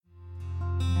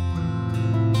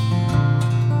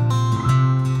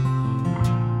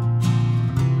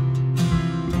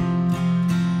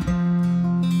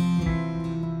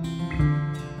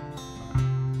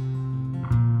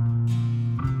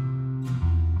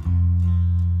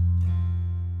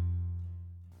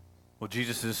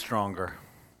Jesus is stronger.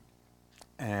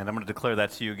 And I'm going to declare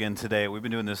that to you again today. We've been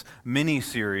doing this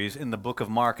mini-series in the book of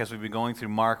Mark. As we've been going through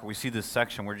Mark, we see this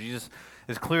section where Jesus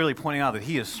is clearly pointing out that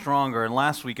he is stronger. And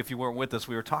last week, if you weren't with us,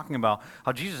 we were talking about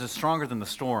how Jesus is stronger than the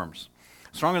storms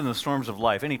of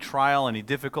life. Any trial, any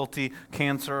difficulty,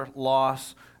 cancer,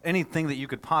 loss, anything that you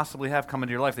could possibly have come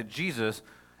into your life, that Jesus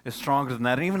is stronger than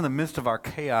that. And even in the midst of our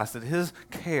chaos, that his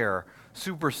care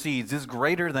supersedes, is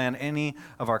greater than any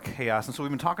of our chaos. And so we've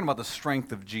been talking about the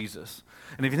strength of Jesus.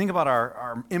 And if you think about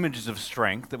our images of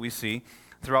strength that we see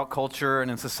throughout culture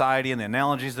and in society and the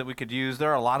analogies that we could use,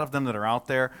 there are a lot of them that are out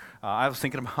there. I was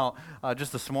thinking about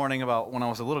just this morning about when I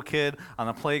was a little kid on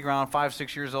the playground, 5,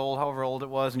 6 years old, however old it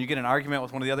was, and you get in an argument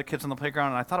with one of the other kids on the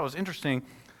playground, and I thought it was interesting.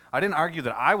 I didn't argue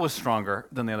that I was stronger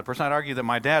than the other person. I'd argue that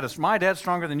my dad's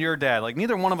stronger than your dad. Like,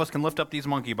 neither one of us can lift up these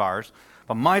monkey bars,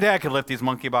 but my dad can lift these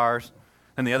monkey bars.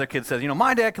 And the other kid says,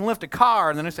 my dad can lift a car.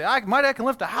 And then they say, my dad can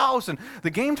lift a house. And the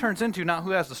game turns into not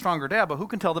who has the stronger dad, but who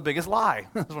can tell the biggest lie.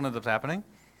 That's what ends up happening.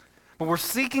 But we're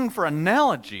seeking for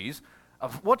analogies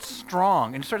of what's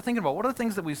strong. And you start thinking about what are the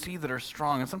things that we see that are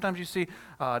strong. And sometimes you see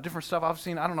different stuff.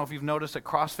 I don't know if you've noticed that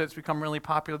CrossFit's become really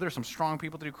popular. There's some strong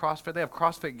people that do CrossFit. They have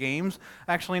CrossFit games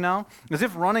actually now. As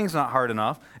if running's not hard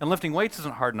enough and lifting weights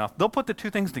isn't hard enough, they'll put the two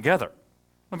things together.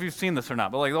 I don't know if you've seen this or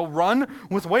not, but they'll run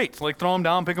with weights, throw them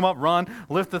down, pick them up, run,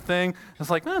 lift the thing. It's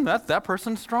man, that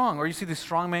person's strong. Or you see these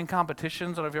strongman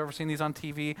competitions. I don't know if you've ever seen these on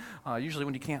TV. Usually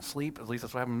when you can't sleep, at least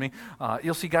that's what happened to me.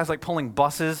 You'll see guys pulling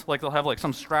buses. They'll have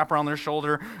some strap around their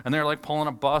shoulder, and they're pulling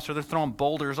a bus, or they're throwing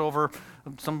boulders over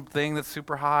something that's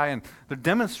super high, and they're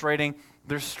demonstrating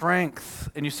their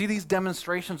strength. And you see these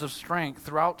demonstrations of strength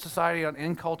throughout society and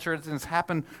in culture, and it's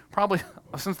happened probably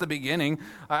since the beginning.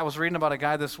 I was reading about a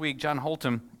guy this week, John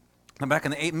Holton, back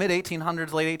in the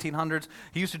mid-1800s, late 1800s.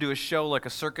 He used to do a show, a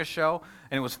circus show,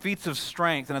 and it was feats of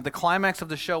strength. And at the climax of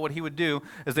the show, what he would do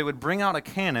is they would bring out a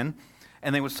cannon,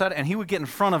 and they would set it, and he would get in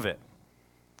front of it.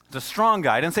 He's a strong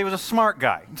guy. I didn't say he was a smart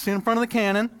guy. He'd stand in front of the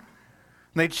cannon,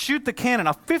 and they'd shoot the cannon,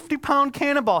 a 50-pound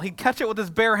cannonball. He'd catch it with his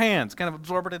bare hands, kind of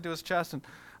absorb it into his chest. And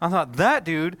I thought, that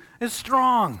dude is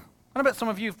strong. And I bet some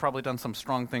of you have probably done some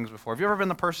strong things before. Have you ever been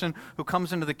the person who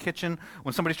comes into the kitchen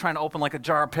when somebody's trying to open a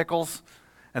jar of pickles,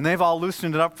 and they've all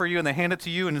loosened it up for you, and they hand it to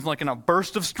you, and it's in a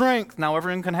burst of strength. Now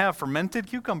everyone can have fermented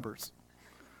cucumbers.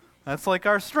 That's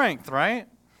our strength, right?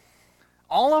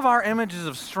 All of our images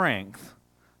of strength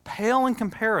pale in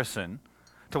comparison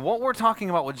to what we're talking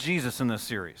about with Jesus in this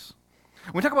series.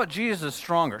 When we talk about Jesus as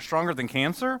stronger than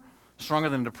cancer, stronger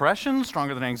than depression,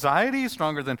 stronger than anxiety,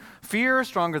 stronger than fear,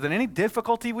 stronger than any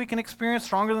difficulty we can experience,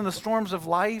 stronger than the storms of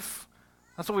life.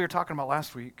 That's what we were talking about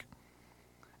last week.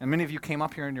 And many of you came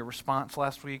up here in your response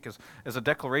last week as a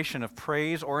declaration of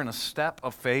praise or in a step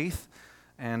of faith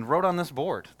and wrote on this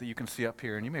board that you can see up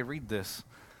here. And you may read this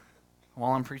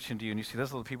while I'm preaching to you, and you see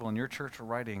those are the people in your church are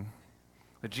writing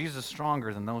that Jesus is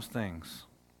stronger than those things.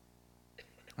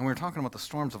 And we were talking about the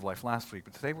storms of life last week,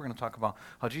 but today we're going to talk about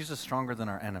how Jesus is stronger than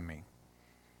our enemy.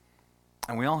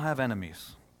 And we all have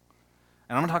enemies.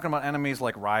 And I'm not talking about enemies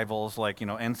like rivals,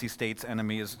 NC State's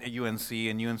enemy is UNC,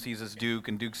 and UNC's is Duke,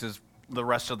 and Duke's is the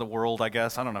rest of the world, I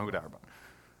guess. I don't know who they are, but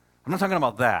I'm not talking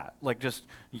about that, just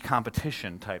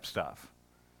competition type stuff.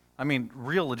 I mean,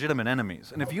 real legitimate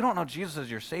enemies. And if you don't know Jesus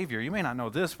as your Savior, you may not know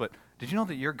this, but did you know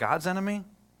that you're God's enemy?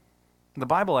 The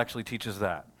Bible actually teaches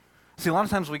that. See, a lot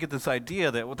of times we get this idea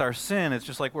that with our sin, it's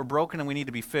just we're broken and we need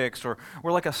to be fixed, or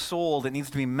we're like a soul that needs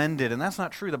to be mended, and that's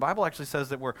not true. The Bible actually says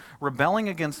that we're rebelling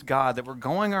against God, that we're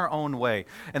going our own way,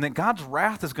 and that God's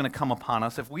wrath is going to come upon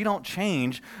us if we don't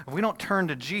change, if we don't turn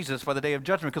to Jesus by the day of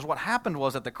judgment. Because what happened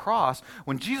was at the cross,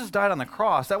 when Jesus died on the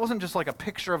cross, that wasn't just a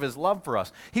picture of his love for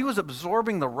us. He was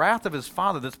absorbing the wrath of his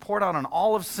Father that's poured out on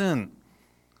all of sin.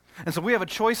 And so we have a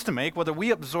choice to make, whether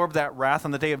we absorb that wrath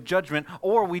on the day of judgment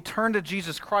or we turn to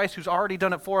Jesus Christ, who's already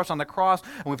done it for us on the cross,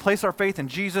 and we place our faith in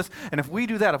Jesus. And if we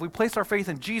do that, if we place our faith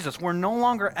in Jesus, we're no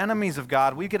longer enemies of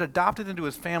God. We get adopted into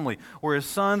his family. We're his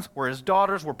sons, we're his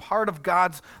daughters, we're part of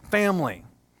God's family.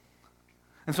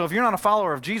 And so if you're not a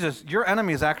follower of Jesus, your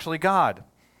enemy is actually God.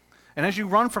 And as you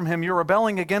run from him, you're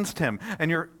rebelling against him,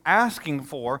 and you're asking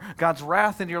for God's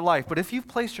wrath in your life. But if you've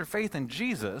placed your faith in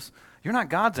Jesus, you're not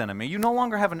God's enemy. You no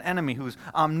longer have an enemy who's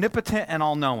omnipotent and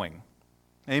all-knowing.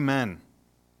 Amen.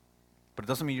 But it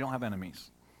doesn't mean you don't have enemies.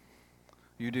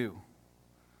 You do.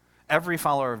 Every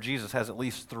follower of Jesus has at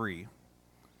least 3.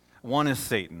 One is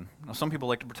Satan. Now, some people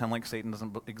like to pretend like Satan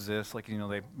doesn't exist, like,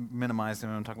 they minimize him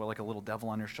and talk about like a little devil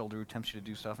on your shoulder who tempts you to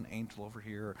do stuff, an angel over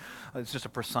here. It's just a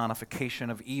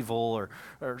personification of evil, or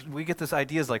we get this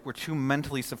ideas like we're too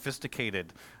mentally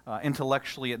sophisticated,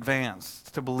 intellectually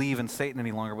advanced to believe in Satan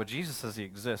any longer. But Jesus says he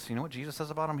exists. You know what Jesus says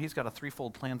about him? He's got a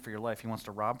threefold plan for your life. He wants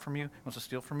to rob from you, he wants to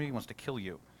steal from you, he wants to kill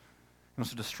you, he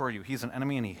wants to destroy you. He's an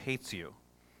enemy and he hates you.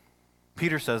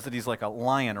 Peter says that he's like a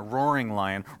lion, a roaring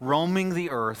lion, roaming the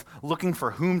earth, looking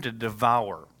for whom to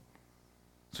devour.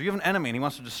 So you have an enemy, and he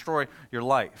wants to destroy your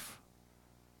life.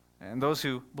 And those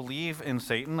who believe in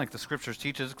Satan, like the Scriptures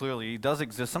teaches clearly, he does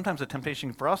exist. Sometimes the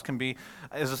temptation for us can be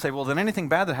is to say, well, then anything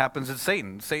bad that happens is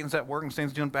Satan. Satan's at work, and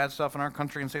Satan's doing bad stuff in our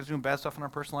country, and Satan's doing bad stuff in our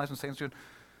personal lives, and Satan's doing...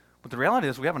 But the reality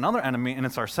is we have another enemy, and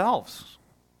it's ourselves.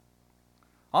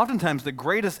 Oftentimes the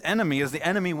greatest enemy is the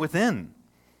enemy within.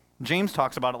 James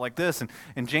talks about it like this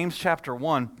in James chapter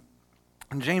 1.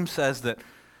 And James says that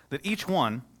each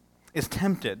one is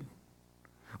tempted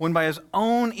when by his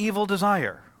own evil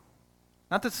desire.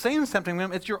 Not that Satan's tempting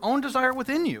him, it's your own desire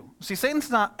within you. See,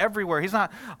 Satan's not everywhere. He's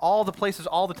not all the places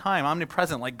all the time,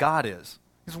 omnipresent like God is.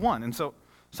 He's one. And so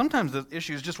sometimes the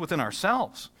issue is just within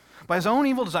ourselves. By his own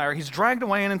evil desire, he's dragged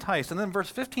away and enticed. And then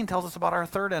verse 15 tells us about our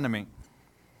third enemy.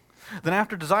 Then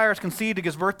after desire is conceived, it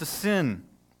gives birth to sin.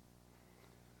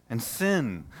 And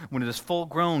sin, when it is full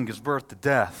grown, gives birth to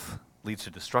death, leads to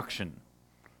destruction.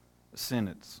 Sin,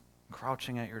 it's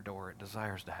crouching at your door. It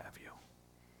desires to have you.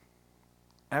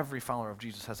 Every follower of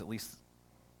Jesus has at least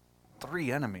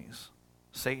three enemies: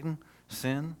 Satan,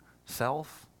 sin,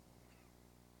 self.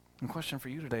 And the question for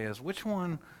you today is, which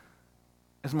one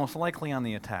is most likely on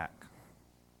the attack?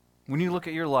 When you look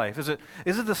at your life, is it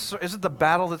the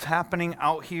battle that's happening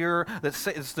out here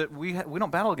that we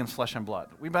don't battle against flesh and blood.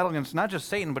 We battle against not just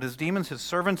Satan, but his demons, his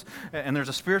servants, and there's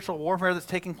a spiritual warfare that's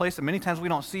taking place that many times we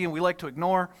don't see and we like to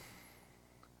ignore.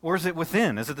 Or is it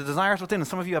within? Is it the desires within? And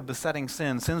some of you have besetting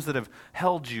sins that have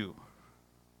held you,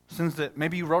 sins that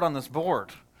maybe you wrote on this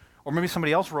board, or maybe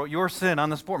somebody else wrote your sin on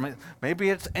this board. Maybe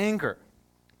it's anger.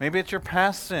 Maybe it's your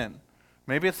past sin.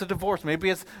 Maybe it's the divorce. Maybe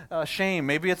it's shame.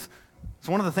 Maybe it's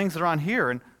one of the things that are on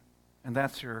here, and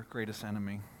that's your greatest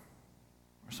enemy.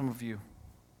 For some of you,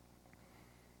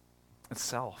 it's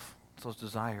self. It's those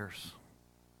desires.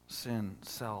 Sin,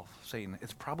 self, Satan.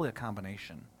 It's probably a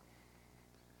combination.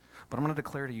 But I'm going to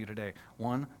declare to you today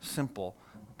one simple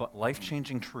but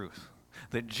life-changing truth,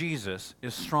 that Jesus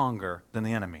is stronger than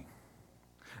the enemy.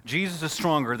 Jesus is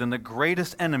stronger than the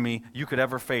greatest enemy you could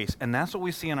ever face. And that's what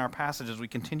we see in our passage as we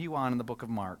continue on in the book of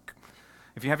Mark.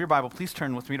 If you have your Bible, please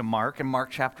turn with me to Mark, in Mark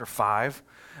chapter 5.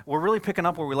 We're really picking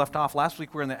up where we left off. Last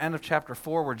week we were in the end of chapter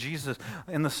 4 where Jesus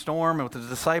in the storm with his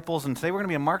disciples. And today we're going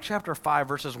to be in Mark chapter 5,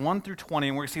 verses 1 through 20.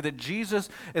 And we're going to see that Jesus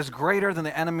is greater than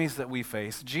the enemies that we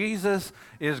face. Jesus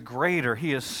is greater.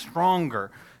 He is stronger.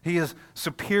 He is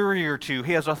superior to.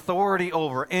 He has authority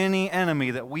over any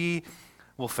enemy that we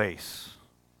will face.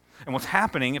 And what's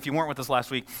happening, if you weren't with us last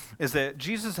week, is that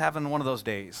Jesus is having one of those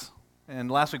days. And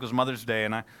last week was Mother's Day,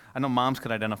 and I know moms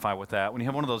could identify with that. When you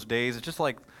have one of those days, it's just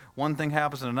like one thing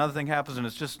happens and another thing happens, and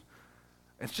it's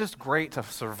just great to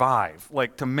survive.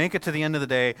 Like, to make it to the end of the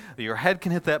day, that your head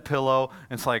can hit that pillow,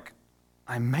 and it's like,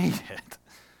 I made it.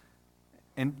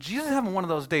 And Jesus is having one of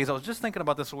those days. I was just thinking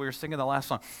about this when we were singing the last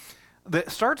song.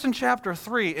 That starts in chapter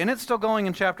 3, and it's still going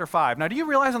in chapter 5. Now, do you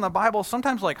realize in the Bible,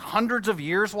 sometimes like hundreds of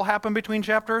years will happen between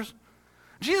chapters?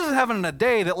 Jesus is having a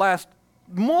day that lasts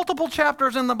multiple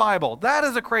chapters in the Bible. That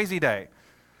is a crazy day.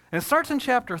 And it starts in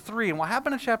chapter 3, and what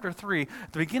happened in chapter 3,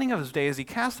 at the beginning of his day, is he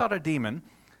casts out a demon,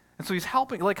 and so he's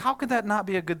helping. Like, how could that not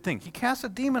be a good thing? He casts a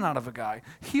demon out of a guy,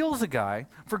 heals a guy,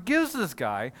 forgives this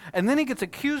guy, and then he gets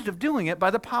accused of doing it by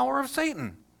the power of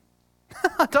Satan.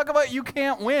 Talk about you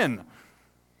can't win.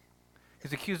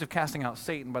 He's accused of casting out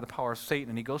Satan by the power of Satan,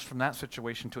 and he goes from that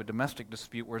situation to a domestic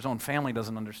dispute where his own family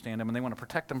doesn't understand him, and they want to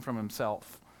protect him from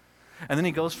himself. And then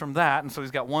he goes from that, and so he's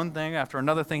got one thing after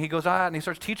another thing. He goes out, and he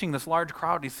starts teaching this large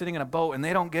crowd. He's sitting in a boat, and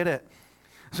they don't get it.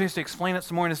 So he has to explain it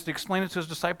some more, and he has to explain it to his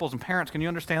disciples and parents. Can you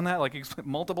understand that? Like, he's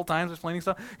multiple times explaining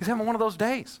stuff. He's having one of those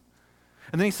days.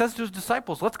 And then he says to his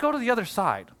disciples, let's go to the other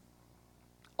side.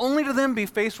 Only to them be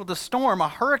faced with a storm, a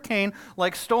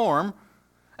hurricane-like storm,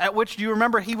 at which, do you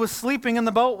remember, he was sleeping in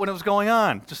the boat when it was going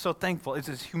on. Just so thankful. It's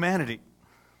his humanity.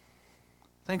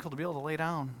 Thankful to be able to lay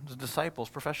down. His disciples,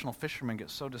 professional fishermen, get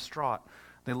so distraught.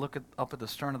 They look up at the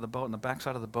stern of the boat and the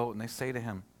backside of the boat, and they say to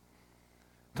him,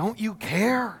 don't you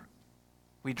care?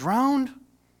 We drowned? And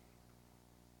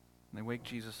they wake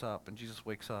Jesus up, and Jesus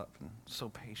wakes up, and so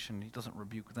patient, he doesn't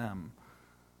rebuke them.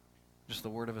 Just the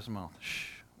word of his mouth. Shh,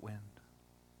 wind.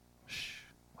 Shh,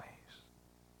 waves.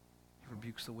 He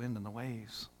rebukes the wind and the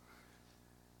waves.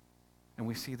 And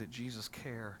we see that Jesus'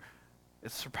 care,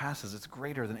 it surpasses, it's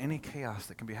greater than any chaos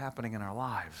that can be happening in our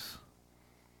lives.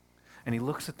 And he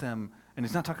looks at them, and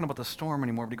he's not talking about the storm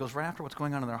anymore, but he goes right after what's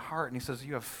going on in their heart, and he says,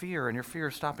 you have fear, and your fear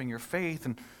is stopping your faith,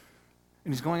 and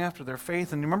he's going after their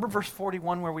faith. And remember verse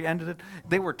 41 where we ended it?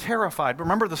 They were terrified. But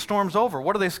remember, the storm's over.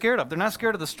 What are they scared of? They're not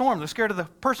scared of the storm. They're scared of the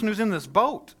person who's in this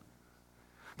boat.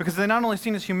 Because they not only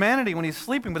seen his humanity when he's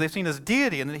sleeping, but they've seen his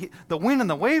deity. And the wind and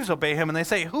the waves obey him. And they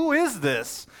say, who is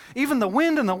this? Even the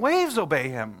wind and the waves obey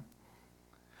him.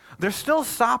 They're still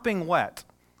sopping wet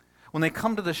when they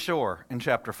come to the shore in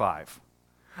chapter 5.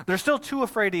 They're still too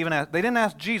afraid to even ask. They didn't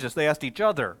ask Jesus. They asked each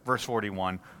other, verse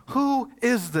 41. Who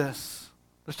is this?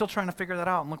 They're still trying to figure that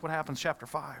out, and look what happens, chapter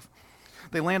 5.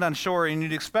 They land on shore, and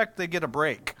you'd expect they get a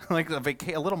break, like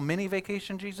a little mini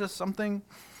vacation, Jesus, something.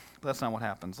 But that's not what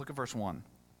happens. Look at verse 1.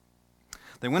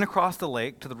 They went across the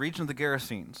lake to the region of the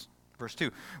Gerasenes. Verse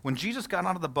 2. When Jesus got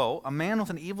out of the boat, a man with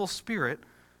an evil spirit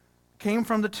came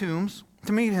from the tombs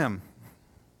to meet him.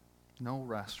 No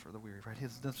rest for the weary, right?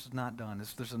 This is not done.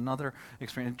 There's another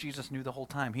experience. Jesus knew the whole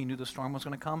time. He knew the storm was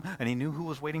going to come, and he knew who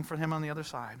was waiting for him on the other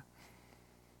side.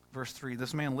 Verse 3,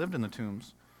 this man lived in the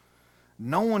tombs.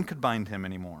 No one could bind him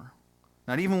anymore,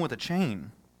 not even with a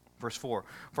chain. Verse 4,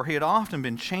 for he had often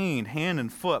been chained hand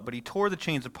and foot, but he tore the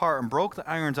chains apart and broke the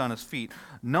irons on his feet.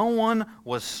 No one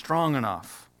was strong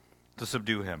enough to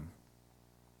subdue him.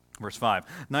 Verse 5,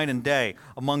 night and day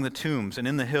among the tombs and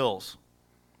in the hills,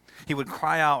 he would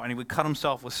cry out and he would cut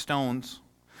himself with stones.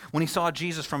 When he saw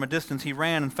Jesus from a distance, he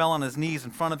ran and fell on his knees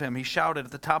in front of him. He shouted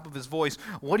at the top of his voice,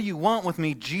 what do you want with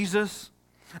me, Jesus?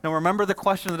 Now remember the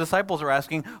question the disciples are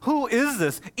asking, who is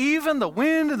this? Even the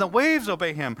wind and the waves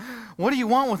obey him. What do you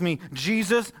want with me,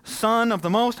 Jesus, Son of the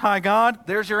Most High God?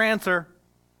 There's your answer.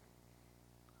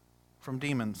 From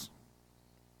demons.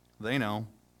 They know.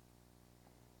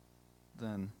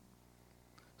 Then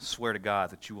swear to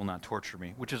God that you will not torture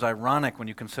me, which is ironic when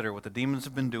you consider what the demons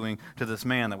have been doing to this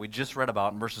man that we just read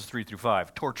about in verses 3 through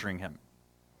 5, torturing him.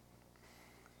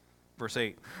 Verse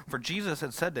 8, for Jesus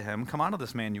had said to him, come out of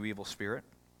this man, you evil spirit.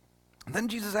 And then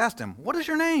Jesus asked him, what is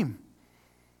your name?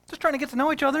 Just trying to get to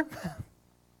know each other.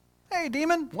 Hey,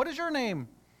 demon, what is your name?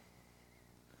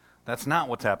 That's not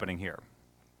what's happening here.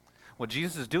 What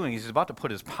Jesus is doing is he's about to put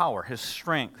his power, his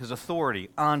strength, his authority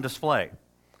on display.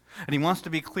 And he wants to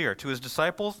be clear to his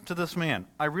disciples, to this man.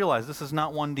 I realize this is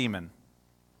not one demon.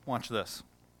 Watch this.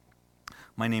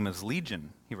 My name is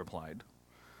Legion, he replied,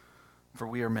 for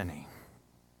we are many.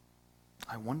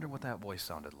 I wonder what that voice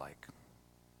sounded like.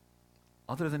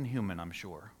 Other than human, I'm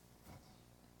sure.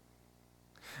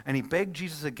 And he begged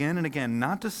Jesus again and again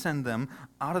not to send them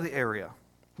out of the area.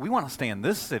 We want to stay in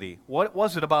this city. What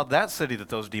was it about that city that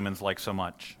those demons liked so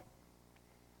much?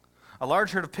 A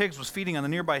large herd of pigs was feeding on the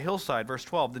nearby hillside. Verse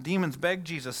 12, the demons begged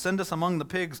Jesus, send us among the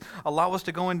pigs, allow us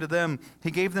to go into them.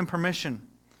 He gave them permission.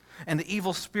 And the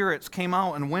evil spirits came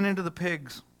out and went into the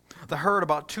pigs. The herd,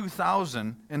 about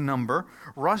 2,000 in number,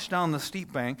 rushed down the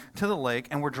steep bank to the lake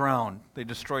and were drowned. They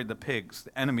destroyed the pigs.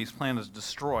 The enemy's plan is to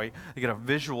destroy. You get a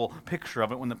visual picture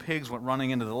of it when the pigs went running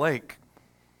into the lake.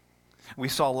 We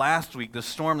saw last week the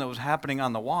storm that was happening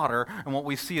on the water, and what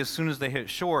we see as soon as they hit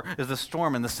shore is the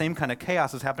storm, and the same kind of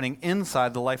chaos is happening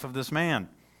inside the life of this man.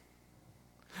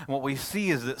 And what we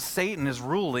see is that Satan is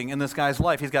ruling in this guy's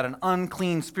life. He's got an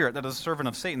unclean spirit that is a servant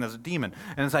of Satan, that's a demon.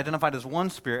 And it's identified as one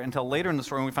spirit until later in the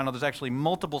story when we find out there's actually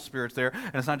multiple spirits there.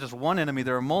 And it's not just one enemy.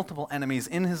 There are multiple enemies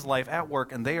in his life at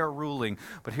work, and they are ruling.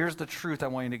 But here's the truth I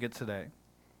want you to get today.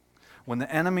 When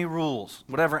the enemy rules,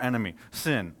 whatever enemy,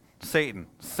 sin, Satan,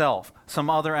 self, some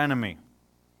other enemy,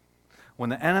 when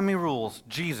the enemy rules,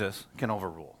 Jesus can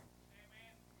overrule.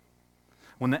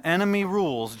 When the enemy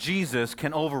rules, Jesus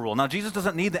can overrule. Now, Jesus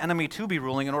doesn't need the enemy to be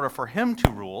ruling in order for him to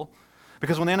rule,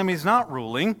 because when the enemy is not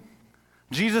ruling,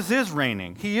 Jesus is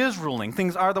reigning. He is ruling.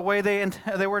 Things are the way they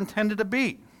were intended to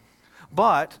be.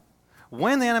 But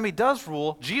when the enemy does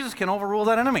rule, Jesus can overrule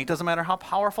that enemy. It doesn't matter how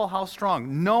powerful, how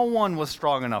strong. No one was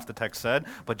strong enough, the text said,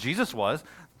 but Jesus was.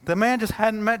 The man just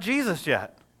hadn't met Jesus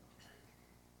yet.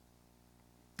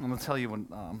 I'm going to tell you when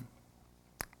I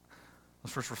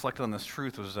was first reflected on this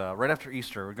truth was right after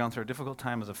Easter. We'd gone through a difficult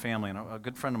time as a family, and a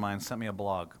good friend of mine sent me a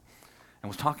blog and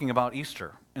was talking about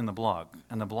Easter in the blog.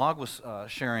 And the blog was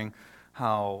sharing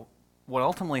how what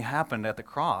ultimately happened at the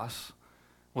cross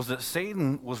was that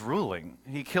Satan was ruling.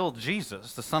 He killed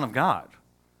Jesus, the Son of God.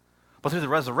 But through the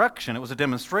resurrection, it was a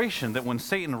demonstration that when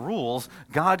Satan rules,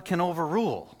 God can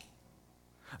overrule.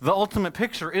 The ultimate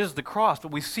picture is the cross,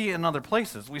 but we see it in other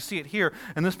places. We see it here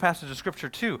in this passage of Scripture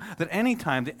too, that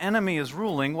anytime the enemy is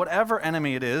ruling, whatever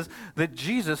enemy it is, that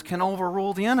Jesus can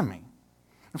overrule the enemy.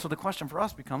 And so the question for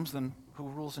us becomes then, who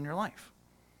rules in your life?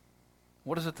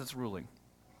 What is it that's ruling?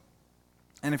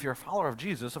 And if you're a follower of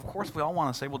Jesus, of course we all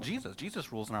want to say, well,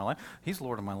 Jesus rules in our life. He's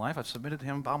Lord of my life. I've submitted to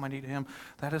him, bow my knee to him.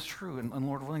 That is true. And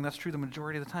Lord willing, that's true the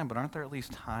majority of the time. But aren't there at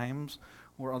least times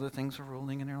where other things are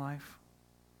ruling in your life?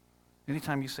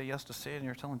 Anytime you say yes to sin,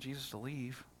 you're telling Jesus to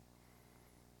leave.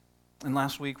 And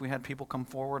last week we had people come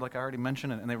forward, like I already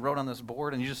mentioned, and they wrote on this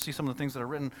board, and you just see some of the things that are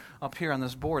written up here on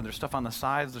this board. There's stuff on the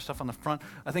sides, there's stuff on the front.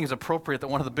 I think it's appropriate that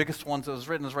one of the biggest ones that was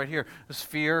written is right here, is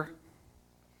fear.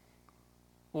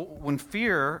 Well, when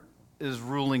fear is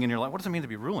ruling in your life, what does it mean to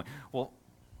be ruling? Well,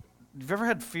 have you ever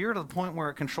had fear to the point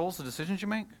where it controls the decisions you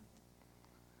make?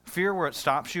 Fear where it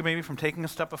stops you maybe from taking a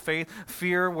step of faith.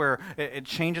 Fear where it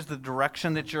changes the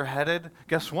direction that you're headed.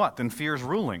 Guess what? Then fear is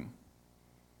ruling.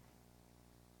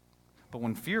 But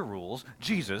when fear rules,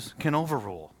 Jesus can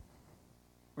overrule.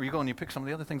 Or you go and you pick some of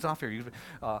the other things off here.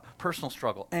 Personal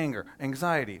struggle, anger,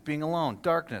 anxiety, being alone,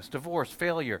 darkness, divorce,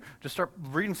 failure. Just start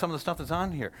reading some of the stuff that's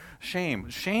on here. Shame.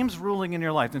 Shame's ruling in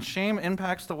your life. And shame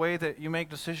impacts the way that you make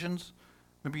decisions.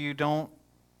 Maybe you're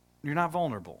not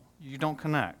vulnerable. You don't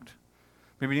connect.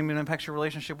 Maybe it even impacts your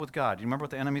relationship with God. You remember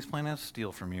what the enemy's plan is?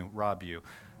 Steal from you, rob you,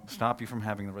 stop you from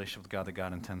having the relationship with God that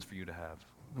God intends for you to have.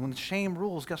 When shame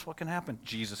rules, guess what can happen?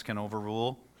 Jesus can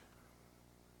overrule.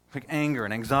 Like anger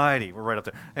and anxiety, we're right up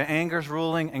there. Anger's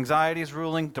ruling, anxiety's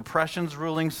ruling, depression's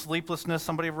ruling, sleeplessness,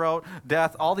 somebody wrote,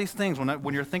 death, all these things.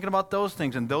 When you're thinking about those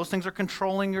things, and those things are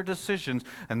controlling your decisions,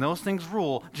 and those things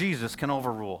rule, Jesus can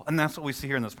overrule. And that's what we see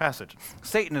here in this passage.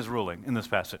 Satan is ruling in this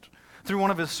passage through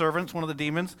one of his servants, one of the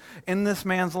demons, in this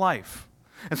man's life.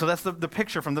 And so that's the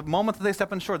picture from the moment that they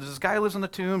step in shore. There's this guy who lives in the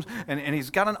tombs, and he's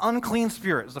got an unclean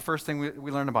spirit. Is the first thing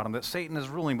we learn about him, that Satan is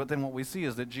ruling. But then what we see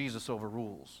is that Jesus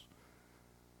overrules.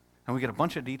 And we get a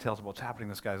bunch of details about what's happening in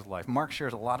this guy's life. Mark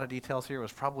shares a lot of details here. It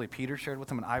was probably Peter shared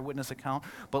with him an eyewitness account.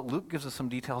 But Luke gives us some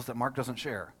details that Mark doesn't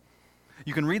share.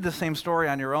 You can read the same story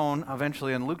on your own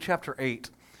eventually in Luke chapter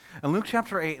 8. In Luke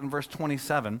chapter 8 and verse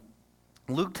 27,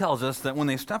 Luke tells us that when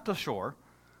they stepped ashore,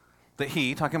 that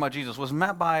he, talking about Jesus, was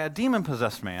met by a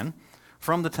demon-possessed man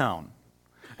from the town.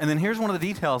 And then here's one of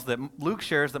the details that Luke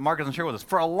shares that Mark doesn't share with us.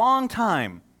 For a long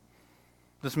time,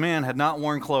 this man had not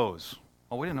worn clothes.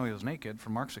 Well, we didn't know he was naked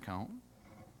from Mark's account.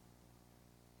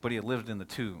 But he had lived in the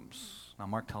tombs. Now,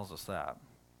 Mark tells us that.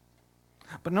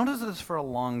 But notice that it's for a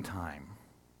long time.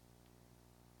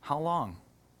 How long?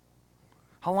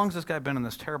 How long has this guy been in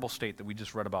this terrible state that we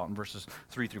just read about in verses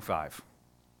 3 through 5?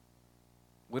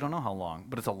 We don't know how long,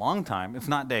 but it's a long time. It's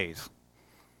not days.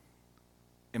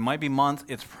 It might be months.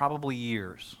 It's probably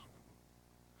years.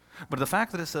 But the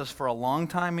fact that it says for a long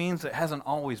time means it hasn't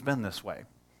always been this way.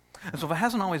 And so if it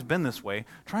hasn't always been this way,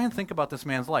 try and think about this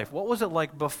man's life. What was it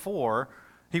like before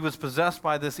he was possessed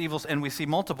by this evil, and we see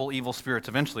multiple evil spirits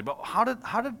eventually. But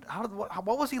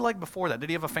what was he like before that? Did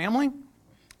he have a family?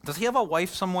 Does he have a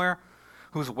wife somewhere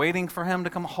who's waiting for him to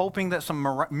come, hoping that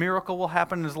some miracle will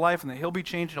happen in his life and that he'll be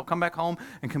changed, he'll come back home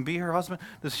and can be her husband?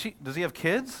 Does he have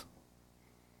kids?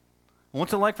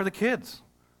 What's it like for the kids?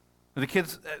 Do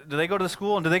they go to the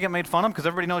school and do they get made fun of because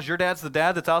everybody knows your dad's the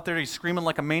dad that's out there, he's screaming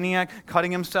like a maniac,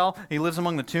 cutting himself, he lives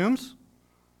among the tombs?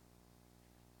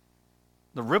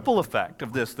 The ripple effect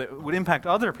of this that would impact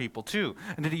other people too.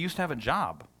 And did he used to have a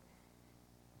job?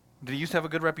 Did he used to have a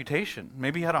good reputation?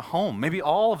 Maybe he had a home. Maybe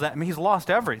all of that. I mean, he's lost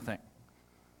everything.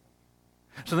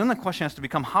 So then the question has to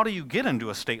become, how do you get into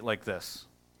a state like this?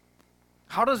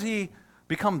 How does he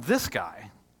become this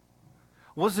guy?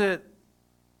 Was it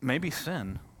maybe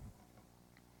sin?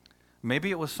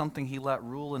 Maybe it was something he let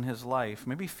rule in his life.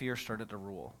 Maybe fear started to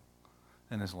rule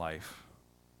in his life.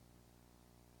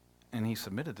 And he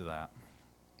submitted to that.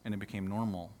 And it became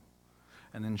normal.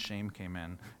 And then shame came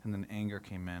in. And then anger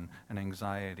came in. And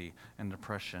anxiety and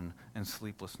depression and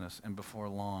sleeplessness. And before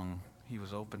long, he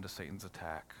was open to Satan's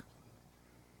attack.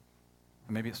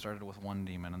 And maybe it started with one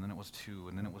demon, and then it was two,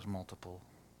 and then it was multiple.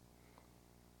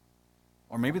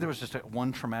 Or maybe there was just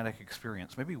one traumatic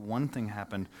experience. Maybe one thing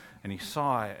happened, and he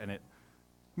saw it, and it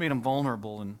made him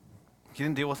vulnerable, and he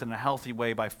didn't deal with it in a healthy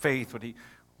way by faith, but he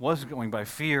was going by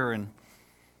fear, and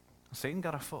Satan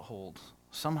got a foothold.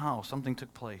 Somehow, something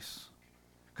took place.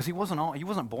 Because he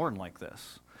wasn't born like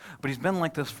this, but he's been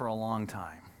like this for a long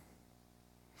time.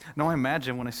 Now I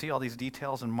imagine when I see all these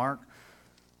details in Mark,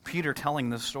 Peter telling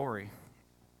this story,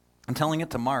 and telling it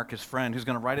to Mark, his friend, who's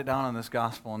going to write it down in this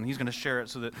gospel, and he's going to share it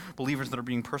so that believers that are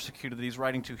being persecuted that he's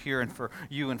writing to here, and for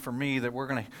you and for me, that we're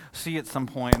going to see at some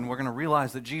point, and we're going to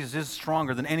realize that Jesus is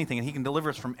stronger than anything, and he can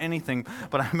deliver us from anything.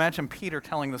 But I imagine Peter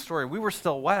telling the story. We were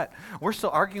still wet. We're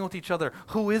still arguing with each other.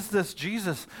 Who is this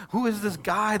Jesus? Who is this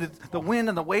guy that the wind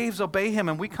and the waves obey him?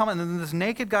 And we come, and then this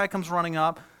naked guy comes running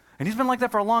up, and he's been like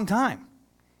that for a long time.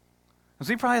 Because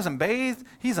he probably hasn't bathed.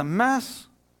 He's a mess.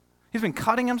 He's been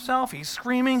cutting himself. He's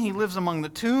screaming. He lives among the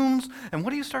tombs. And what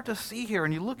do you start to see here?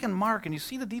 And you look in Mark and you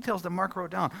see the details that Mark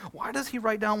wrote down. Why does he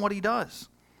write down what he does?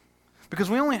 Because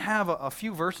we only have a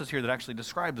few verses here that actually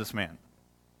describe this man.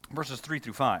 Verses 3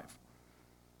 through 5.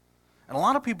 And a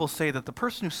lot of people say that the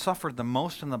person who suffered the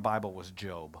most in the Bible was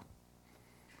Job.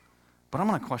 But I'm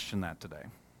going to question that today.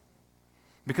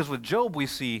 Because with Job, we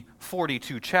see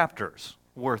 42 chapters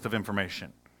worth of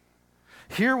information.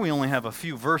 Here we only have a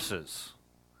few verses.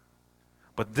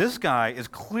 But this guy is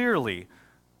clearly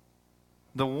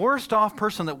the worst off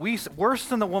person worse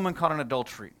than the woman caught in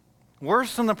adultery,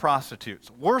 worse than the prostitutes,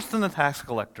 worse than the tax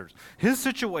collectors. His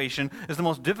situation is the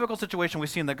most difficult situation we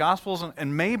see in the Gospels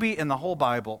and maybe in the whole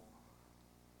Bible.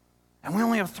 And we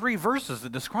only have 3 verses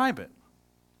that describe it.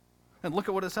 And look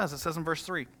at what it says. It says in verse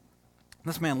 3,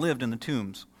 this man lived in the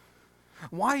tombs.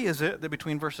 Why is it that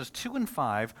between verses 2 and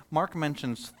 5, Mark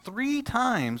mentions 3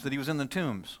 times that he was in the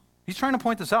tombs? He's trying to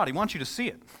point this out. He wants you to see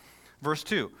it. Verse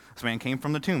 2, this man came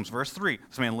from the tombs. Verse 3,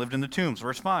 this man lived in the tombs.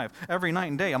 Verse 5, every night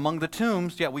and day among the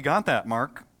tombs. Yeah, we got that,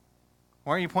 Mark.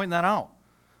 Why are you pointing that out?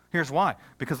 Here's why.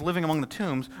 Because living among the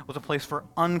tombs was a place for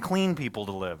unclean people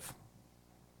to live.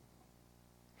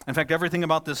 In fact, everything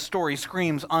about this story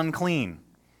screams unclean.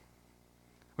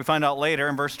 We find out later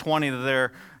in verse 20 that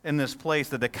they're in this place,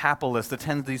 the Decapolis,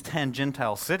 these 10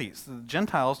 Gentile cities. The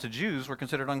Gentiles to Jews were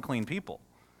considered unclean people.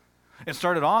 It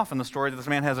started off in the story that this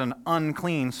man has an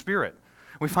unclean spirit.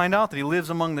 We find out that he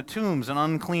lives among the tombs, an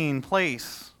unclean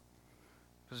place.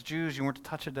 Because Jews, you weren't to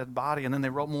touch a dead body, and then they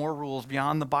wrote more rules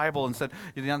beyond the Bible and said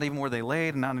not even where they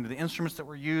laid and not into the instruments that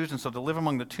were used. And so to live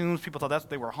among the tombs, people thought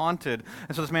they were haunted.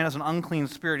 And so this man has an unclean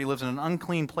spirit. He lives in an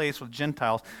unclean place with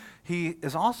Gentiles. He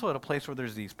is also at a place where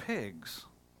there's these pigs,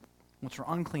 which are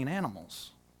unclean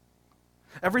animals.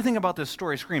 Everything about this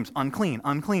story screams unclean,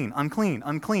 unclean, unclean,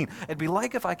 unclean. It'd be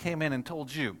like if I came in and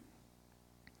told you.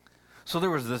 So there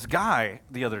was this guy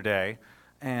the other day,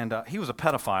 and he was a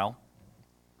pedophile,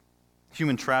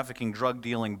 human trafficking, drug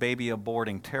dealing, baby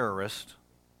aborting terrorist.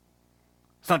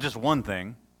 It's not just one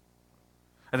thing.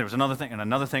 And there was another thing, and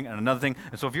another thing, and another thing.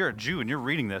 And so if you're a Jew and you're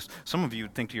reading this, some of you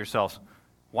would think to yourselves,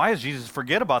 why is Jesus,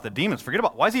 forget about the demons,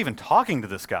 why is he even talking to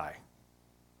this guy?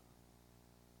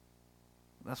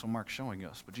 That's what Mark's showing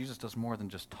us. But Jesus does more than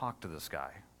just talk to this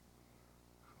guy.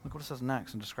 Look what it says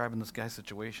next in describing this guy's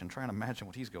situation. Try and imagine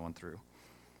what he's going through.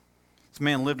 This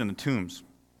man lived in the tombs,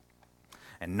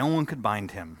 and no one could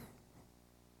bind him.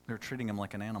 They were treating him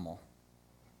like an animal.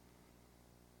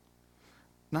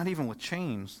 Not even with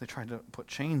chains. They tried to put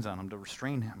chains on him to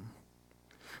restrain him.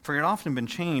 For he had often been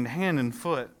chained hand and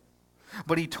foot,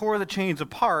 but he tore the chains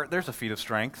apart. There's a feat of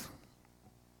strength.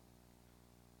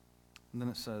 And then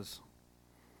it says,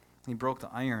 he broke the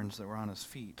irons that were on his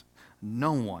feet.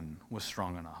 No one was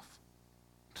strong enough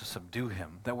to subdue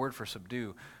him. That word for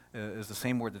subdue is the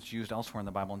same word that's used elsewhere in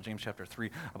the Bible in James chapter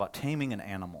 3 about taming an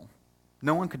animal.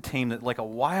 No one could tame it like a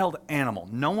wild animal.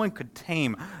 No one could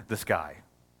tame this guy.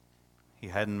 He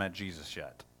hadn't met Jesus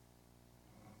yet.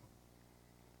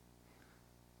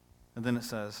 And then it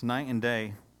says, night and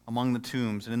day, among the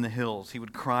tombs and in the hills, he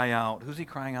would cry out. Who's he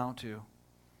crying out to?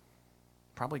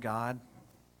 Probably God.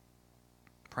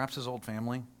 Perhaps his old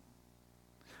family.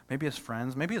 Maybe his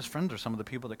friends. Maybe his friends are some of the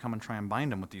people that come and try and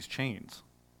bind him with these chains.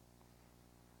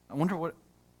 I wonder what,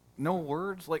 no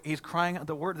words? Like he's crying,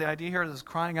 the idea here is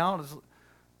crying out is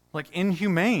like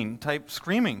inhumane type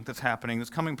screaming that's happening, that's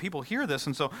coming. People hear this,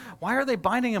 and so why are they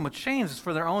binding him with chains? It's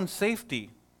for their own safety.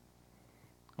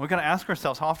 We've got to ask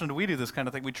ourselves, how often do we do this kind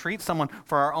of thing? We treat someone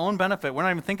for our own benefit. We're not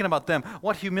even thinking about them.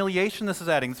 What humiliation this is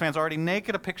adding. This man's already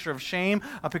naked, a picture of shame,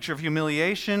 a picture of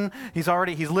humiliation. He's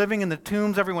living in the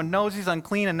tombs. Everyone knows he's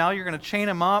unclean, and now you're going to chain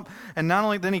him up. And not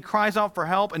only then he cries out for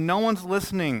help, and no one's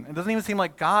listening. It doesn't even seem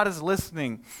like God is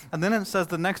listening. And then it says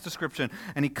the next description,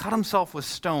 and he cut himself with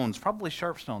stones, probably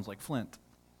sharp stones like flint.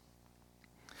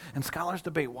 And scholars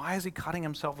debate, why is he cutting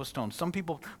himself with stones? Some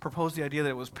people propose the idea that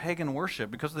it was pagan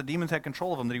worship because the demons had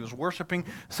control of him, that he was worshiping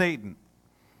Satan.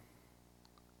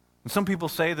 And some people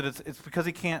say that it's because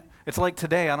he can't, it's like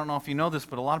today, I don't know if you know this,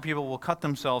 but a lot of people will cut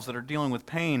themselves that are dealing with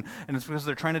pain, and it's because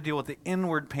they're trying to deal with the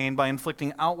inward pain by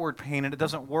inflicting outward pain, and it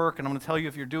doesn't work, and I'm going to tell you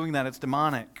if you're doing that, it's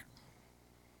demonic.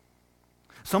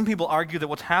 Some people argue that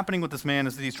what's happening with this man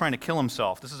is that he's trying to kill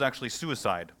himself. This is actually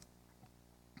suicide.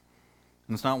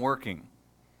 And it's not working.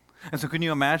 And so can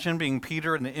you imagine being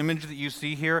Peter and the image that you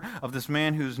see here of this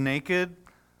man who's naked?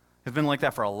 Has been like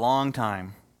that for a long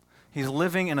time. He's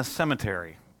living in a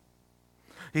cemetery.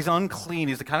 He's unclean.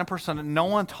 He's the kind of person that no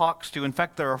one talks to. In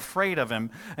fact, they're afraid of him.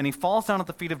 And he falls down at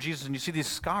the feet of Jesus, and you see these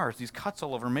scars, these cuts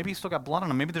all over him. Maybe he's still got blood on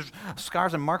him. Maybe there's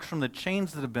scars and marks from the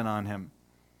chains that have been on him.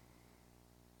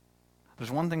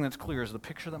 There's one thing that's clear is the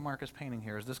picture that Mark is painting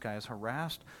here is this guy is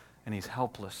harassed and he's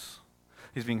helpless.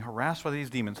 He's being harassed by these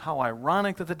demons. How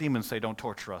ironic that the demons say, don't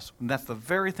torture us. And that's the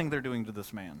very thing they're doing to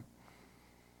this man.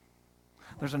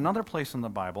 There's another place in the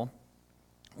Bible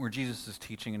where Jesus is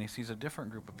teaching and he sees a different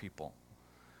group of people.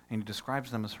 And he describes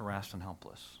them as harassed and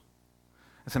helpless.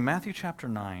 It's in Matthew chapter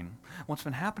 9. What's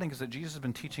been happening is that Jesus has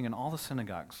been teaching in all the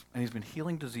synagogues, and he's been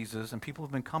healing diseases, and people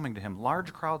have been coming to him.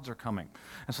 Large crowds are coming.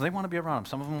 And so they want to be around him.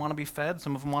 Some of them want to be fed,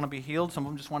 some of them want to be healed, some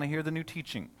of them just want to hear the new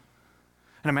teaching.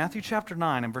 And in Matthew chapter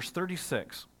 9 and verse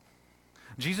 36,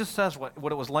 Jesus says what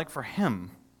it was like for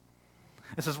him.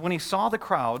 It says, when he saw the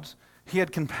crowds, he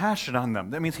had compassion on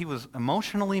them. That means he was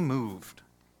emotionally moved.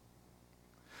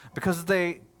 Because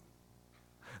they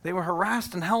were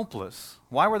harassed and helpless.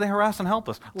 Why were they harassed and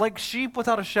helpless? Like sheep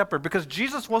without a shepherd, because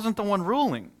Jesus wasn't the one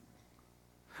ruling.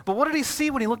 But what did he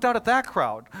see when he looked out at that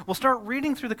crowd? Well, start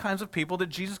reading through the kinds of people that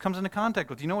Jesus comes into contact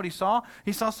with. You know what he saw?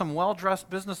 He saw some well-dressed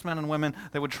businessmen and women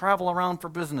that would travel around for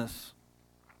business.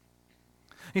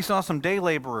 He saw some day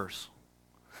laborers.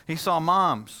 He saw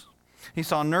moms. He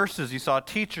saw nurses. He saw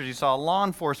teachers. He saw law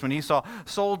enforcement. He saw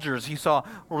soldiers. He saw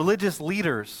religious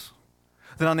leaders.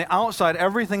 That on the outside,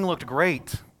 everything looked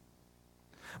great.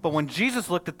 But when Jesus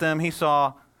looked at them, he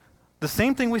saw the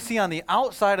same thing we see on the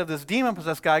outside of this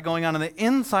demon-possessed guy going on the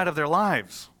inside of their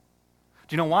lives.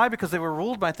 Do you know why? Because they were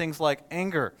ruled by things like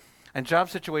anger and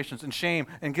job situations and shame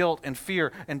and guilt and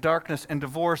fear and darkness and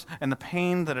divorce and the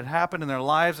pain that had happened in their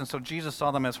lives. And so Jesus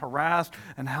saw them as harassed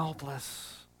and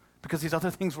helpless because these other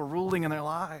things were ruling in their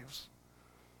lives.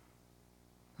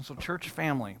 And so church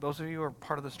family, those of you who are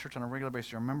part of this church on a regular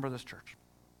basis, you remember this church.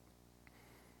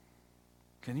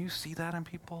 Can you see that in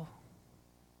people?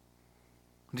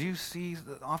 Do you see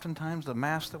oftentimes the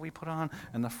masks that we put on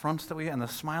and the fronts that we and the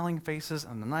smiling faces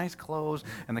and the nice clothes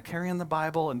and the carrying the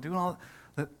Bible and doing all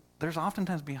that? There's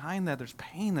oftentimes behind that there's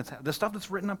pain. The stuff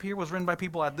that's written up here was written by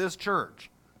people at this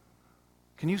church.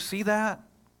 Can you see that?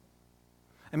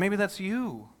 And maybe that's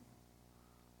you.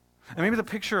 And maybe the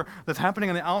picture that's happening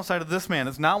on the outside of this man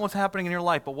is not what's happening in your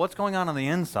life, but what's going on the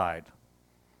inside.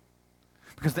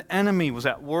 Because the enemy was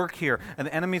at work here, and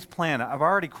the enemy's plan, I've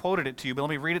already quoted it to you, but let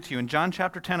me read it to you. In John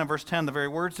chapter 10 and verse 10, the very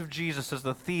words of Jesus says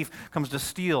the thief comes to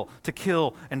steal, to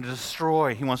kill, and to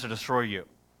destroy. He wants to destroy you.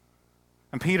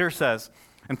 And Peter says,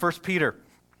 in 1 Peter,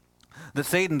 that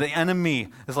Satan, the enemy,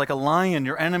 is like a lion.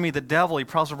 Your enemy, the devil, he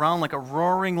prowls around like a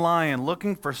roaring lion,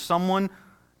 looking for someone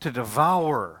to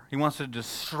devour. He wants to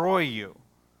destroy you.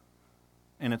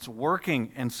 And it's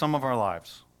working in some of our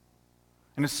lives.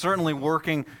 And it's certainly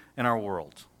working in our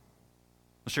world.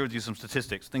 I'll share with you some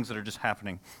statistics, things that are just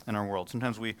happening in our world.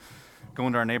 Sometimes we go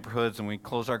into our neighborhoods and we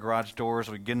close our garage doors,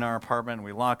 we get in our apartment and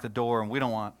we lock the door, and we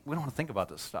don't want to think about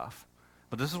this stuff.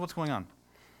 But this is what's going on.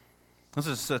 This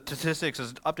is statistics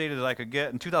as updated as I could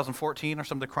get. In 2014 are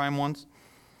some of the crime ones.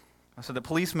 I said that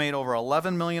police made over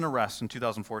 11 million arrests in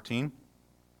 2014.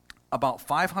 About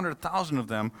 500,000 of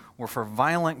them were for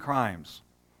violent crimes.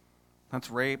 That's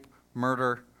rape,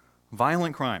 murder,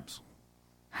 violent crimes.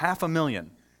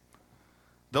 500,000.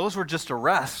 Those were just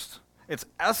arrests. It's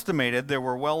estimated there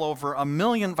were well over 1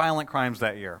 million violent crimes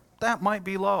that year. That might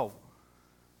be low.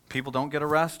 People don't get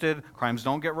arrested. Crimes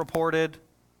don't get reported.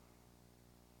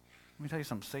 Let me tell you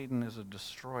something. Satan is a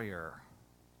destroyer.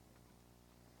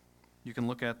 You can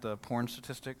look at the porn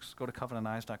statistics. Go to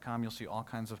covenanteyes.com. You'll see all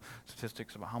kinds of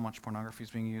statistics about how much pornography is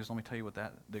being used. Let me tell you what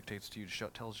that dictates to you.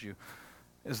 Tells you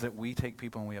is that we take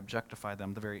people and we objectify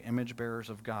them, the very image bearers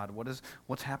of God.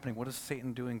 What's happening? What is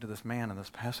Satan doing to this man in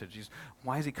this passage?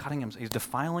 Why is he cutting him? He's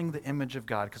defiling the image of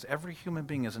God, because every human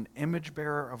being is an image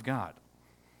bearer of God.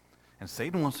 And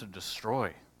Satan wants to destroy.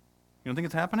 You don't think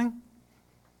it's happening?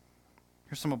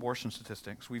 Here's some abortion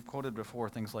statistics. We've quoted before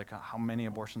things like how many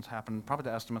abortions happen. Probably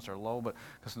the estimates are low, but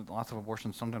because lots of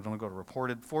abortions sometimes only go to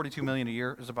reported. 42 million a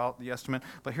year is about the estimate.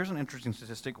 But here's an interesting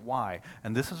statistic. Why?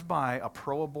 And this is by a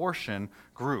pro-abortion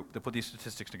group that put these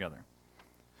statistics together.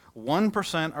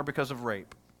 1% are because of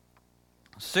rape.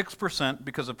 6%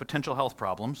 because of potential health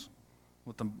problems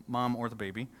with the mom or the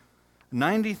baby.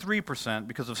 93%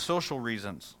 because of social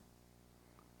reasons.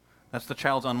 That's the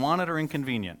child's unwanted or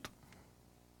inconvenient.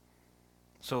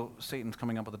 So Satan's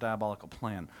coming up with a diabolical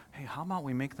plan. Hey, how about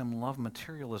we make them love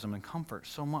materialism and comfort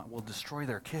so much we'll destroy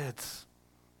their kids?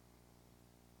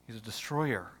 He's a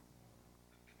destroyer.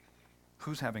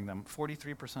 Who's having them?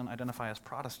 43% identify as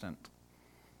Protestant.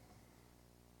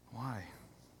 Why?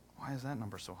 Why is that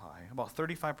number so high? About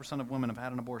 35% of women have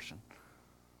had an abortion.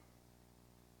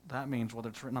 that means whether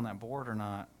it's written on that board or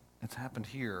not, it's happened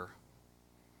here.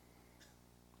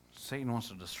 Satan wants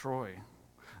to destroy.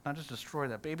 Not just destroy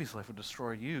that baby's life, but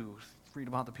destroy you. Read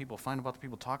about the people, find about the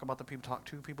people, talk about the people, talk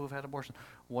to people who've had abortion.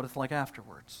 What it's like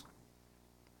afterwards.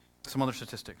 Some other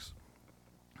statistics.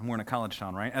 And we're in a college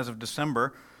town, right? As of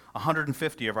December,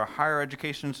 150 of our higher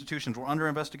education institutions were under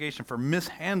investigation for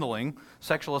mishandling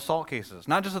sexual assault cases.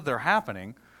 Not just that they're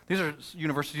happening, these are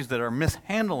universities that are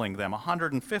mishandling them,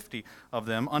 150 of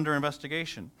them under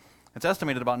investigation. It's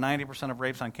estimated about 90% of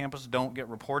rapes on campus don't get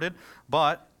reported,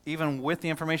 but even with the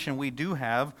information we do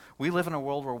have, we live in a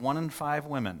world where 1 in 5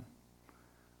 women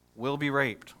will be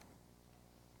raped.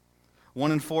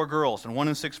 1 in 4 girls and 1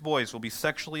 in 6 boys will be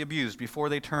sexually abused before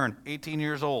they turn 18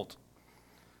 years old.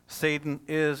 Satan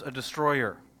is a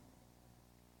destroyer,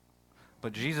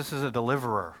 but Jesus is a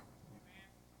deliverer.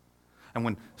 And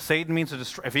when Satan means to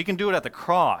destroy, if he can do it at the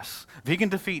cross, if he can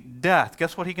defeat death,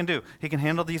 guess what he can do? He can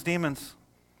handle these demons.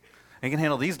 He can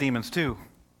handle these demons too.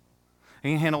 He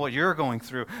can handle what you're going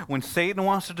through. When Satan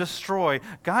wants to destroy,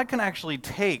 God can actually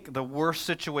take the worst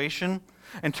situation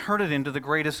and turn it into the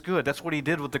greatest good. That's what he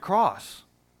did with the cross.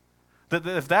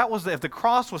 If the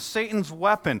cross was Satan's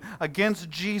weapon against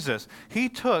Jesus, he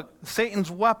took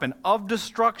Satan's weapon of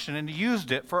destruction and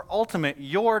used it for ultimate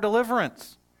your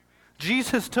deliverance.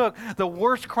 Jesus took the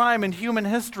worst crime in human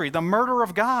history, the murder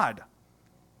of God.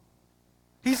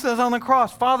 He says on the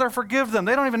cross, Father, forgive them.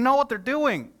 They don't even know what they're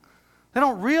doing. They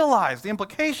don't realize the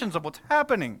implications of what's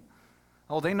happening.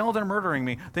 Oh, they know they're murdering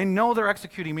me. They know they're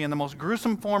executing me in the most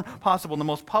gruesome form possible, in the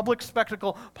most public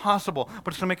spectacle possible.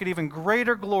 But it's going to make it even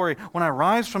greater glory when I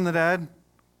rise from the dead.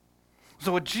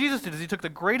 So what Jesus did is he took the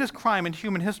greatest crime in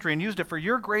human history and used it for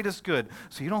your greatest good.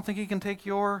 So you don't think he can take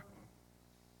your,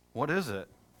 what is it?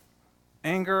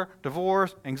 Anger,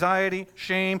 divorce, anxiety,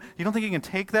 shame. You don't think he can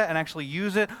take that and actually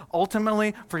use it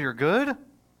ultimately for your good?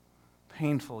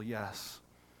 Painful, yes.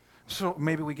 So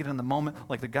maybe we get in the moment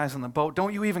like the guys on the boat.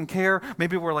 Don't you even care?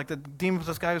 Maybe we're like the demons,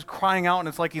 this guy who's crying out and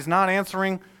it's like he's not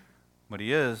answering. But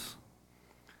he is.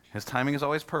 His timing is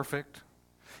always perfect.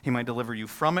 He might deliver you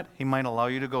from it. He might allow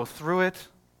you to go through it.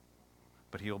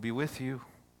 But he'll be with you.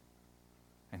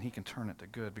 And he can turn it to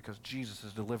good because Jesus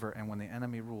is deliverer. And when the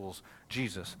enemy rules,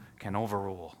 Jesus can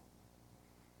overrule.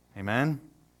 Amen?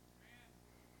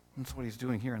 That's what he's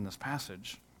doing here in this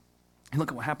passage. And look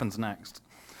at what happens next.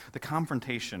 The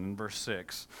confrontation in verse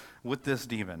 6 with this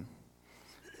demon.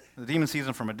 The demon sees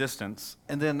him from a distance.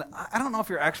 And then, I don't know if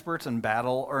you're experts in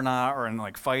battle or not, or in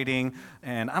like fighting,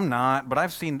 and I'm not, but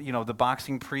I've seen, the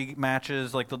boxing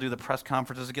pre-matches, like they'll do the press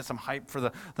conferences to get some hype for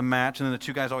the match, and then the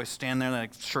two guys always stand there,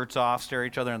 like shirts off, stare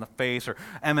each other in the face, or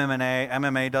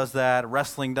MMA does that,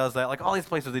 wrestling does that, like all these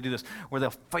places they do this, where they'll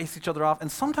face each other off,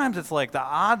 and sometimes it's like the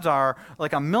odds are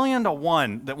like 1,000,000 to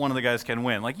 1 that one of the guys can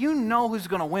win. Like who's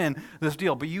going to win this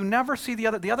deal, but you never see the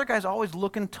other guy's always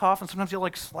looking tough, and sometimes he'll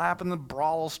like slap and the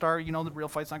brawl will start, the real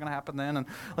fight's not going to happen then, and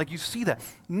like you see that.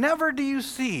 Never do you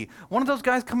see one of those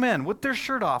guys come in with their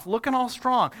shirt off, looking all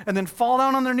strong, and then fall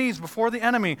down on their knees before the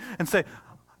enemy and say,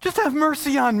 just have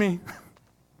mercy on me.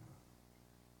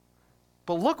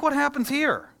 But look what happens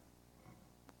here.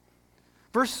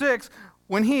 Verse 6,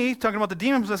 when he, talking about the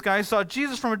demons, this guy, saw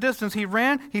Jesus from a distance, he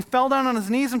ran, he fell down on his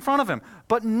knees in front of him.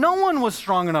 But no one was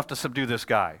strong enough to subdue this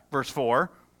guy. Verse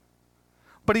 4,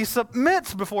 but he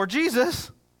submits before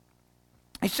Jesus.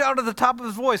 He shouted at the top of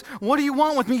his voice, what do you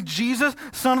want with me, Jesus,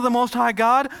 Son of the Most High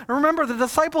God? And remember, the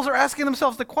disciples are asking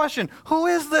themselves the question, who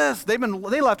is this? They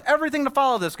left everything to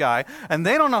follow this guy, and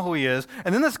they don't know who he is.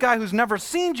 And then this guy who's never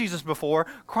seen Jesus before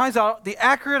cries out the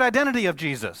accurate identity of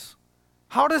Jesus.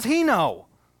 How does he know?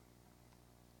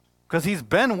 Because he's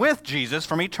been with Jesus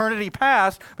from eternity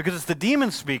past, because it's the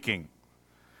demons speaking.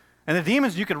 And the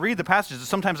demons, you could read the passages,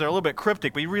 sometimes they're a little bit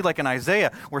cryptic, but you read like in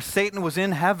Isaiah, where Satan was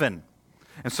in heaven.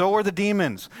 And so are the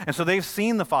demons. And so they've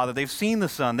seen the Father, they've seen the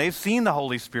Son, they've seen the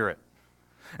Holy Spirit.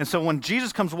 And so when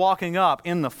Jesus comes walking up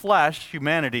in the flesh,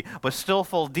 humanity, but still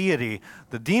full deity,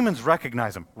 the demons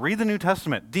recognize him. Read the New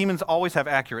Testament. Demons always have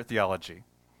accurate theology.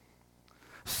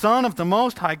 Son of the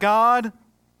Most High God,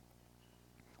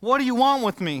 what do you want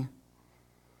with me?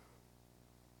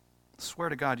 Swear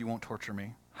to God you won't torture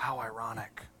me. How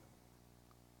ironic.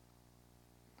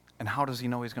 And how does he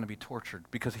know he's going to be tortured?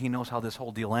 Because he knows how this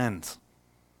whole deal ends.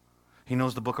 He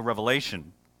knows the book of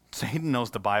Revelation. Satan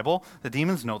knows the Bible. The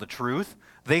demons know the truth.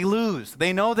 They lose.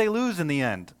 They know they lose in the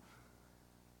end.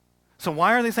 So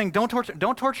why are they saying, don't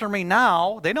torture me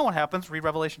now? They know what happens. Read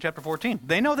Revelation chapter 14.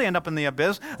 They know they end up in the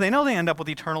abyss. They know they end up with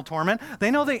eternal torment.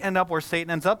 They know they end up where Satan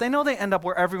ends up. They know they end up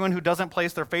where everyone who doesn't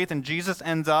place their faith in Jesus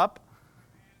ends up.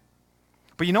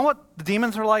 But you know what the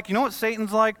demons are like? You know what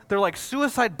Satan's like? They're like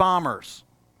suicide bombers.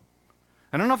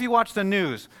 I don't know if you watch the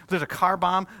news. There's a car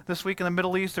bomb this week in the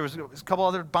Middle East. There was a couple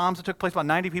other bombs that took place, about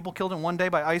 90 people killed in one day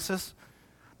by ISIS.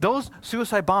 Those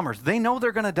suicide bombers, they know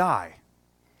they're going to die.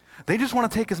 They just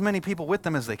want to take as many people with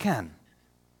them as they can.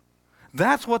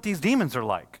 That's what these demons are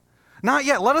like. Not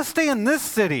yet. Let us stay in this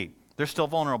city. There's still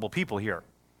vulnerable people here.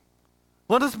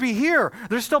 Let us be here.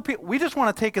 There's still people. We just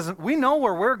want to take we know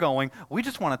where we're going. We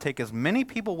just want to take as many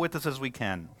people with us as we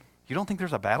can. You don't think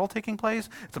there's a battle taking place?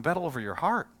 It's a battle over your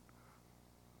heart.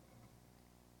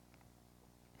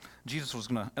 Jesus was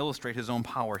going to illustrate his own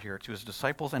power here to his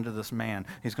disciples and to this man.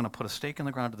 He's going to put a stake in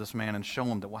the ground to this man and show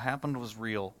him that what happened was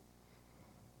real.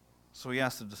 So he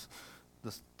asked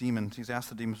this demon, he's asked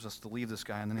the demons just to leave this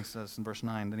guy, and then he says in verse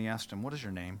 9, then he asked him, what is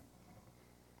your name?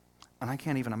 And I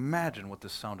can't even imagine what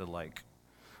this sounded like.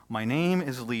 My name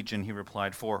is Legion, he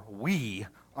replied, for we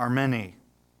are many.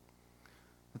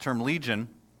 The term legion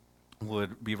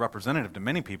would be representative to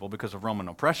many people because of Roman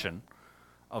oppression,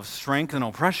 of strength and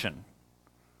oppression.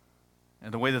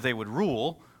 And the way that they would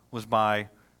rule was by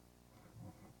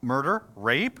murder,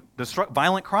 rape,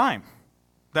 violent crime.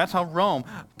 That's how Rome,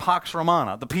 Pax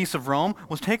Romana, the peace of Rome,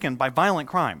 was taken by violent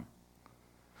crime.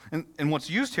 And what's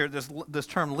used here, this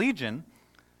term legion,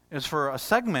 is for a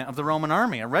segment of the Roman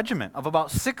army, a regiment of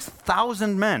about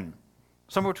 6,000 men,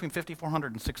 somewhere between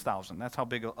 5,400 and 6,000. That's how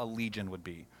big a legion would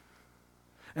be.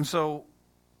 And so,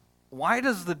 why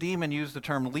does the demon use the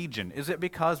term legion? Is it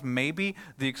because maybe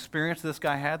the experience this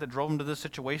guy had that drove him to this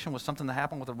situation was something that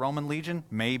happened with the Roman legion?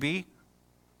 Maybe.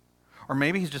 Or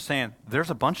maybe he's just saying, there's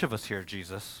a bunch of us here,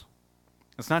 Jesus.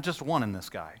 It's not just one in this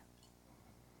guy.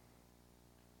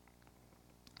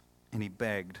 And he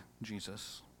begged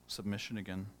Jesus, submission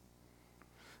again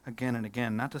and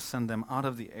again, not to send them out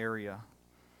of the area.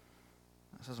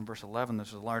 It says in verse 11,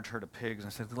 there's a large herd of pigs,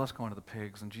 and I said, let's go into the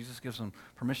pigs. And Jesus gives them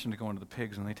permission to go into the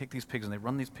pigs, and they take these pigs and they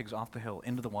run these pigs off the hill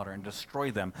into the water and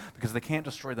destroy them, because they can't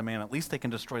destroy the man. At least they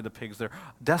can destroy the pigs. They're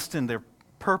destined, their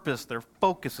purpose, their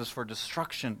focus is for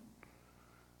destruction.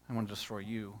 I want to destroy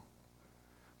you.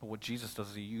 But what Jesus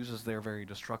does is he uses their very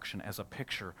destruction as a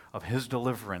picture of his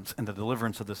deliverance and the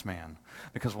deliverance of this man.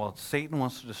 Because while Satan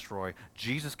wants to destroy,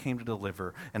 Jesus came to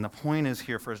deliver. And the point is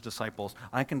here for his disciples,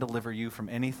 I can deliver you from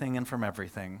anything and from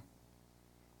everything.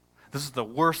 This is the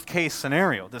worst case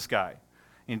scenario, this guy. And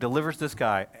he delivers this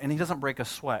guy, and he doesn't break a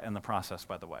sweat in the process,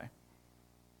 by the way.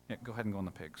 Yeah, go ahead and go in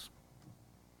the pigs.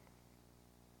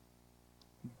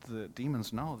 The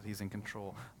demons know that he's in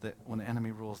control, that when the enemy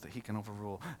rules, that he can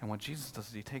overrule. And what Jesus does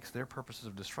is he takes their purposes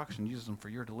of destruction, uses them for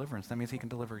your deliverance. That means he can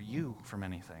deliver you from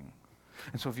anything.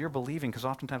 And so if you're believing, because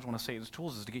oftentimes one of Satan's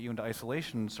tools is to get you into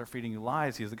isolation and start feeding you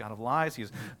lies. He is the God of lies. He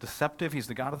is deceptive. He's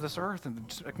the God of this earth. And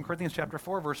 2 Corinthians chapter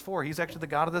 4, verse 4, he's actually the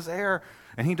God of this air.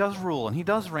 And he does rule and he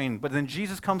does reign. But then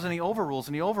Jesus comes and he overrules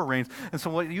and he overreigns. And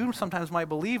so what you sometimes might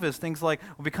believe is things like,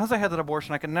 well, because I had that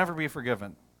abortion, I can never be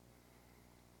forgiven.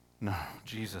 No,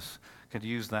 Jesus could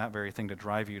use that very thing to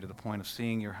drive you to the point of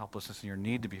seeing your helplessness and your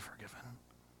need to be forgiven.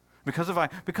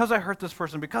 Because I hurt this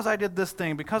person, because I did this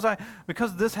thing, because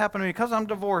this happened to me, because I'm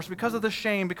divorced, because of the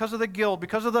shame, because of the guilt,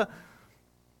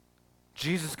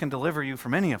 Jesus can deliver you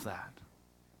from any of that.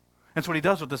 That's what he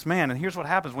does with this man. And here's what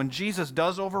happens. When Jesus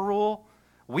does overrule,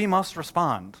 we must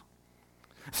respond.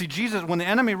 See, Jesus, when the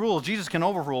enemy rules, Jesus can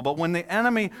overrule. But when the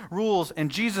enemy rules and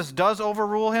Jesus does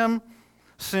overrule him,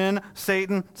 sin,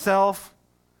 Satan, self,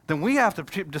 then we have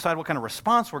to decide what kind of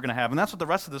response we're going to have. And that's what the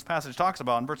rest of this passage talks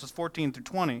about in verses 14 through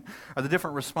 20, are the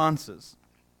different responses.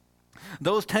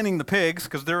 Those tending the pigs,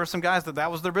 because there were some guys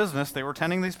that was their business, they were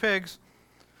tending these pigs,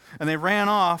 and they ran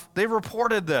off. They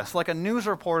reported this, like a news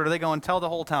reporter. They go and tell the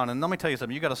whole town. And let me tell you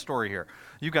something, you got a story here.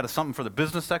 You got something for the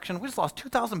business section. We just lost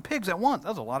 2,000 pigs at once.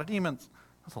 That's a lot of demons.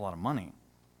 That's a lot of money.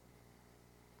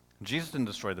 Jesus didn't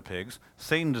destroy the pigs.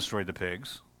 Satan destroyed the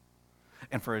pigs.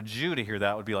 And for a Jew to hear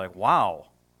that would be like, wow.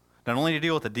 Not only to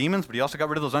deal with the demons, but he also got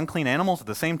rid of those unclean animals at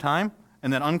the same time,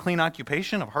 and that unclean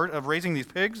occupation of raising these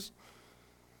pigs.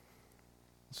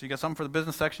 So you got something for the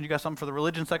business section, you got something for the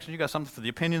religion section, you got something for the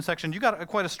opinion section. You got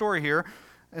quite a story here.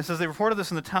 It says they reported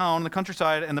this in the town, the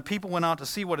countryside, and the people went out to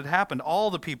see what had happened.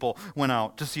 All the people went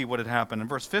out to see what had happened. In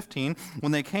verse 15,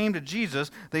 when they came to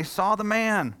Jesus, they saw the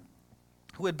man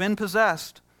who had been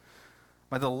possessed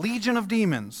by the legion of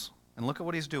demons. And look at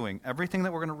what he's doing. Everything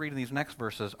that we're going to read in these next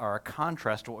verses are a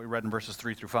contrast to what we read in verses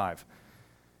 3 through 5.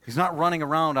 He's not running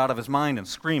around out of his mind and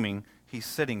screaming. He's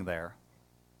sitting there.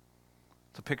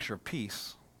 It's a picture of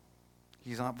peace.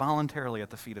 He's not voluntarily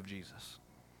at the feet of Jesus.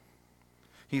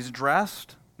 He's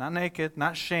dressed, not naked,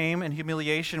 not shame and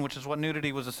humiliation, which is what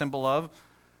nudity was a symbol of,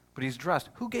 but he's dressed.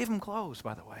 Who gave him clothes,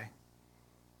 by the way?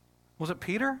 Was it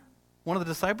Peter? One of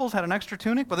the disciples had an extra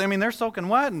tunic? But they're soaking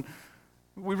wet, and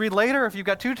We read later, if you've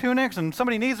got 2 tunics and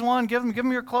somebody needs one, give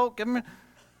him your cloak.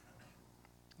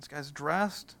 This guy's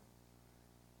dressed.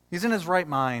 He's in his right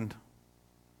mind.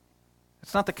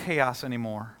 It's not the chaos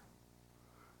anymore.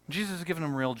 Jesus has given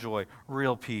him real joy,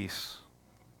 real peace.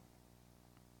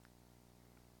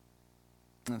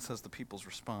 And it says the people's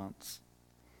response.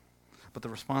 But the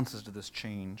response is to this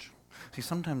change. See,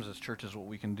 sometimes as churches what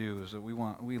we can do is that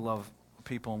we love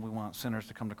people and we want sinners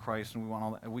to come to Christ, and we want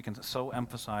all that. We can so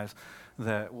emphasize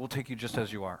that we'll take you just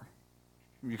as you are.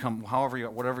 You come however you are,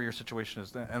 whatever your situation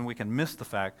is, and we can miss the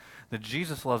fact that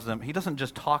Jesus loves them. He doesn't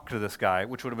just talk to this guy,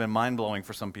 which would have been mind-blowing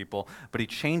for some people, but he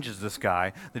changes this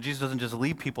guy. That Jesus doesn't just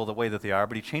leave people the way that they are,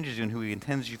 but he changes you in who he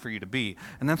intends you for you to be.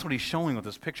 And that's what he's showing with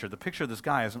this picture. The picture of this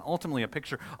guy is ultimately a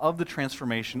picture of the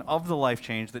transformation, of the life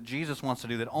change that Jesus wants to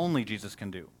do, that only Jesus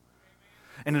can do.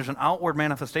 And there's an outward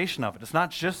manifestation of it. It's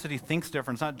not just that he thinks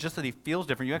different. It's not just that he feels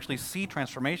different. You actually see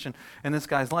transformation in this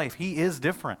guy's life. He is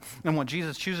different. And what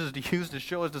Jesus chooses to use to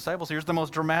show his disciples, here's the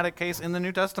most dramatic case in the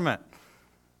New Testament.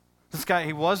 This guy,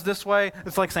 he was this way.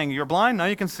 It's like saying, you're blind, now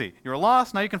you can see. You're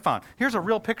lost, now you can find. Here's a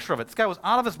real picture of it. This guy was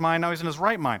out of his mind, now he's in his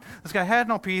right mind. This guy had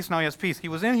no peace, now he has peace. He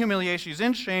was in humiliation, he's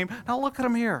in shame. Now look at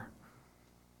him here.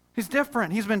 He's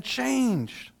different. He's been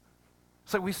changed.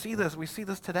 So we see this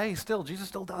today still. Jesus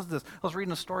still does this. I was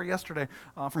reading a story yesterday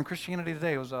from Christianity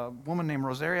Today. It was a woman named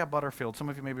Rosaria Butterfield. Some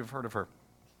of you maybe have heard of her.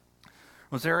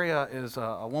 Rosaria is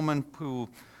a woman who,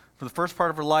 for the first part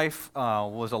of her life,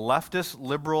 was a leftist,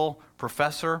 liberal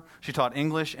professor. She taught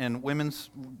English and women's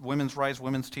rights,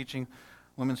 women's teaching,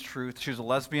 women's truth. She was a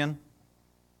lesbian.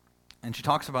 And she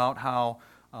talks about how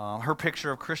her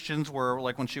picture of Christians were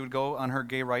like when she would go on her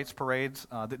gay rights parades,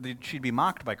 she'd be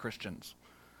mocked by Christians.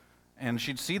 And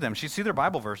she'd see them. She'd see their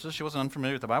Bible verses. She wasn't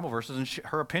unfamiliar with the Bible verses. And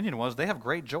her opinion was, they have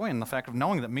great joy in the fact of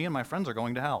knowing that me and my friends are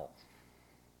going to hell.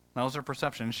 That was her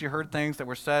perception. And she heard things that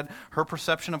were said. Her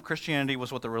perception of Christianity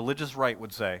was what the religious right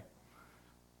would say.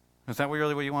 Is that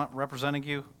really what you want representing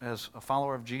you as a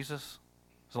follower of Jesus?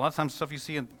 There's a lot of times stuff you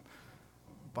see in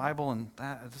the Bible and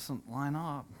that it doesn't line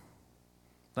up.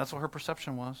 That's what her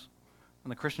perception was.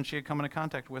 And the Christians she had come into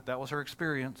contact with, that was her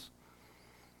experience.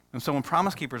 And so when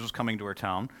Promise Keepers was coming to her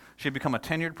town, she had become a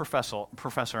tenured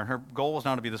professor, and her goal was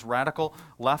now to be this radical,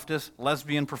 leftist,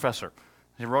 lesbian professor.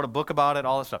 She wrote a book about it,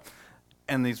 all this stuff.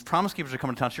 And these Promise Keepers are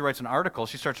coming to town. She writes an article.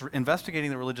 She starts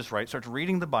investigating the religious right, starts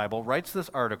reading the Bible, writes this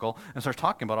article, and starts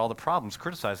talking about all the problems,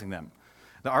 criticizing them.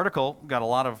 The article got a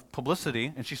lot of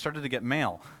publicity, and she started to get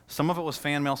mail. Some of it was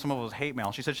fan mail, some of it was hate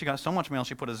mail. She said she got so much mail,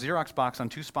 she put a Xerox box on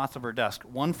 2 spots of her desk,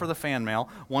 one for the fan mail,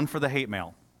 one for the hate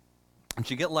mail. And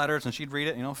she'd get letters, and she'd read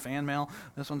it, fan mail,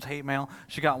 this one's hate mail.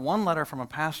 She got one letter from a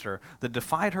pastor that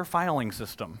defied her filing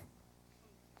system.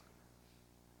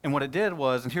 And what it did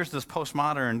was, and here's this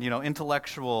postmodern,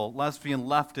 intellectual, lesbian,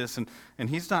 leftist, and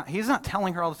he's not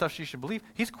telling her all the stuff she should believe.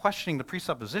 He's questioning the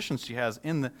presuppositions she has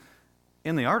in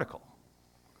the article.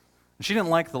 And she didn't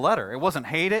like the letter. It wasn't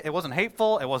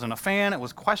hateful, it wasn't a fan, it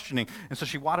was questioning. And so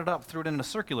she wadded up, threw it in a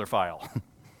circular file.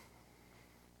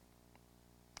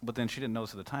 But then she didn't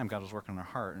notice at the time God was working on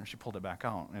her heart, and she pulled it back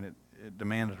out, and it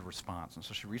demanded a response. And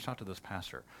so she reached out to this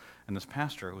pastor. And this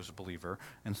pastor, who was a believer,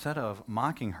 instead of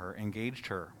mocking her, engaged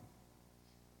her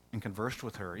and conversed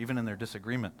with her, even in their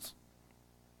disagreements,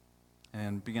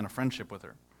 and began a friendship with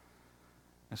her.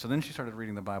 And so then she started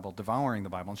reading the Bible, devouring the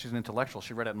Bible, and she's an intellectual.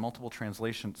 She read it in multiple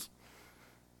translations.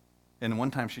 And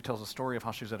one time she tells a story of how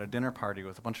she was at a dinner party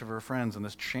with a bunch of her friends, and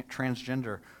this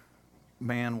transgender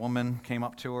woman came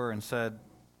up to her and said,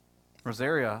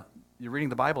 Rosaria, you're reading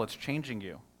the Bible, it's changing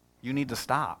you. You need to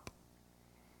stop.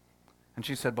 And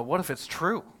she said, but what if it's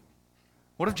true?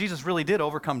 What if Jesus really did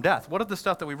overcome death? What if the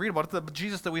stuff that we read about, the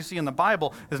Jesus that we see in the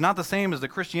Bible is not the same as the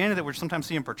Christianity that we're sometimes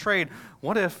seeing portrayed?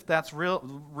 What if that's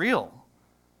real?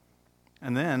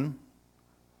 And then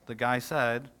the guy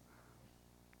said,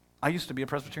 I used to be a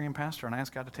Presbyterian pastor, and I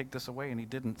asked God to take this away, and he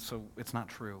didn't, so it's not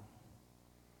true.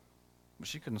 But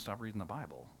she couldn't stop reading the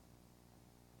Bible.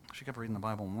 She kept reading the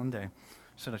Bible, and one day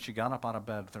said that she got up out of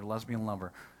bed with her lesbian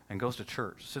lover and goes to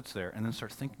church, sits there, and then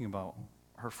starts thinking about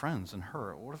her friends and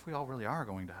her. What if we all really are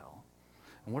going to hell?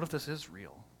 And what if this is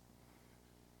real?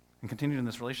 And continued in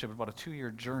this relationship, about a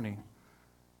 2-year journey.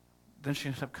 Then she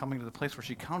ended up coming to the place where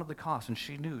she counted the cost, and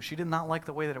she knew she did not like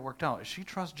the way that it worked out. If she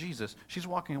trusts Jesus, she's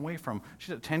walking away from,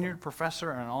 she's a tenured professor,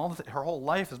 and her whole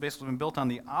life has basically been built on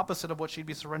the opposite of what she'd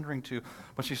be surrendering to,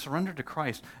 but she surrendered to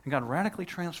Christ, and God radically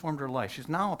transformed her life. She's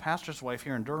now a pastor's wife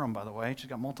here in Durham, by the way.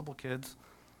 She's got multiple kids.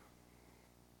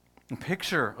 A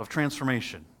picture of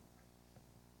transformation.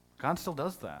 God still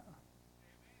does that.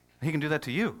 He can do that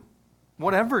to you.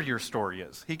 Whatever your story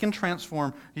is, he can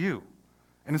transform you.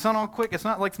 And it's not all quick. It's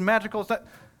not like magical.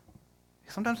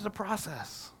 Sometimes it's a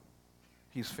process.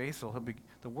 He's faithful.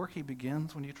 The work he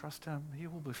begins when you trust him, he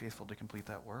will be faithful to complete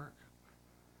that work.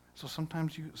 So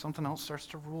sometimes something else starts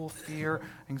to rule, fear,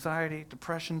 anxiety,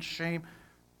 depression, shame.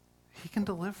 He can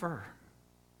deliver.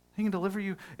 He can deliver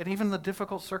you, and even the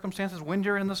difficult circumstances, when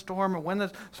you're in the storm, or when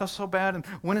the stuff's so bad, and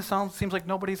when it seems like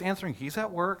nobody's answering. He's at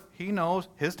work. He knows.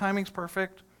 His timing's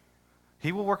perfect.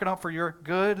 He will work it out for your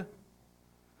good.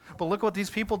 But look what these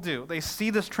people do. They see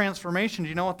this transformation. Do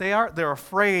you know what they are? They're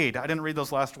afraid. I didn't read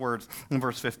those last words in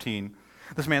verse 15.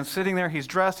 This man's sitting there. He's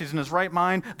dressed. He's in his right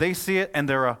mind. They see it, and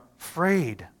they're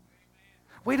afraid.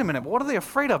 Wait a minute, what are they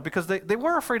afraid of? Because they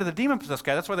were afraid of the demon-possessed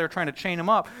guy. That's why they were trying to chain him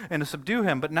up and to subdue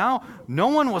him. But now, no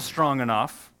one was strong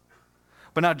enough.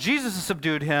 But now Jesus has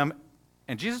subdued him,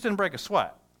 and Jesus didn't break a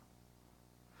sweat.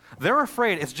 They're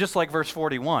afraid. It's just like verse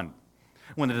 41.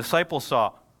 When the disciples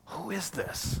saw, who is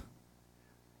this?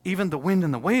 Even the wind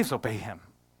and the waves obey him.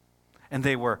 And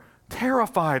they were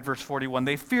terrified, verse 41.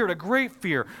 They feared a great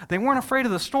fear. They weren't afraid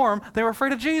of the storm. They were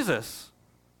afraid of Jesus.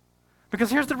 Because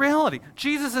here's the reality.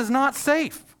 Jesus is not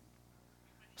safe.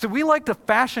 So we like to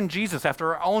fashion Jesus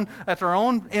after our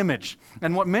own image.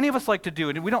 And what many of us like to do,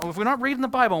 and if we're not reading the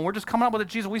Bible and we're just coming up with a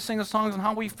Jesus, we sing the songs and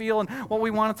how we feel and what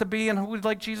we want it to be and who we'd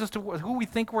like Jesus to, who we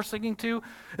think we're singing to,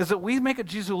 is that we make a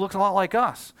Jesus who looks a lot like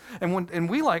us. And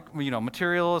we like,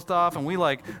 material stuff, and we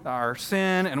like our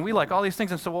sin, and we like all these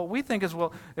things. And so what we think is,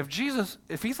 well, if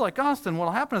he's like us, then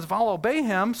what'll happen is if I'll obey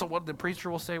him, so what the preacher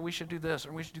will say, we should do this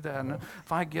or we should do that. And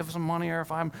if I give some money or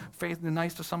if I'm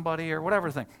nice to somebody or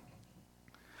whatever thing,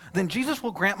 then Jesus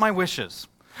will grant my wishes,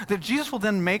 that Jesus will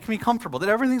then make me comfortable, that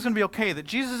everything's going to be okay, that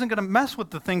Jesus isn't going to mess with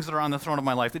the things that are on the throne of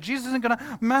my life, that Jesus isn't going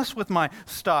to mess with my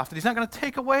stuff, that he's not going to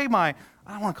take away my,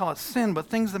 I don't want to call it sin, but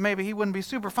things that maybe he wouldn't be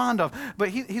super fond of, but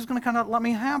he's going to kind of let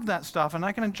me have that stuff, and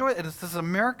I can enjoy it. It's this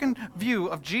American view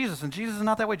of Jesus, and Jesus is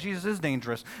not that way. Jesus is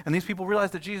dangerous, and these people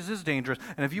realize that Jesus is dangerous,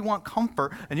 and if you want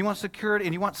comfort, and you want security,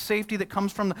 and you want safety that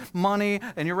comes from the money,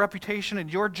 and your reputation,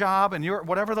 and your job, and your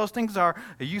whatever those things are,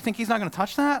 you think he's not going to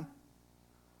touch that?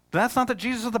 That's not the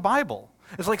Jesus of the Bible.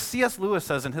 It's like C.S. Lewis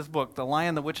says in his book, The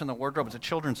Lion, the Witch, and the Wardrobe. It's a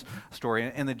children's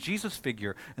story, and the Jesus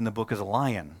figure in the book is a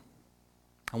lion.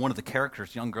 And one of the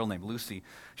characters, a young girl named Lucy,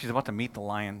 she's about to meet the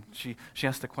lion. She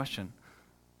asks the question,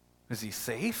 is he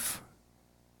safe?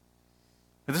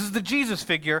 And this is the Jesus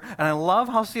figure, and I love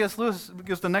how C.S. Lewis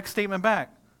gives the next statement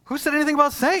back. Who said anything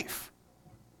about safe?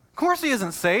 Of course he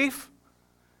isn't safe.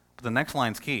 But the next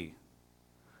line's key.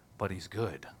 But he's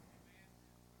good.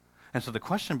 And so the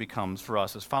question becomes for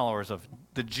us as followers of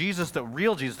the Jesus, the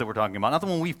real Jesus that we're talking about, not the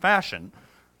one we fashion,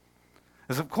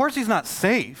 is of course he's not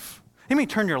safe. He may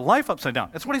turn your life upside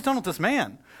down. It's what he's done with this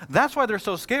man. That's why they're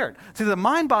so scared. See, the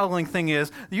mind-boggling thing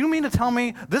is, you mean to tell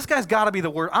me this guy's got to be the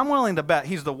worst? I'm willing to bet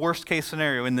he's the worst case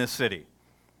scenario in this city.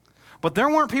 But there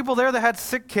weren't people there that had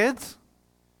sick kids.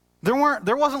 There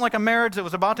wasn't like a marriage that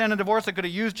was about to end in divorce that could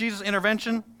have used Jesus'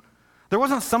 intervention. There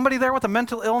wasn't somebody there with a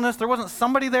mental illness. There wasn't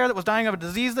somebody there that was dying of a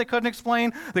disease they couldn't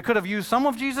explain, that could have used some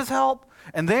of Jesus' help.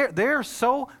 And they're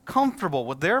so comfortable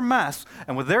with their mess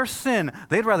and with their sin,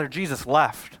 they'd rather Jesus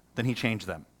left than he changed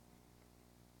them.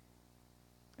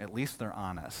 At least they're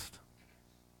honest.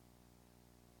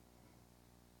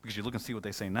 Because you look and see what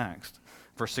they say next.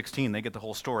 Verse 16, they get the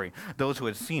whole story. Those who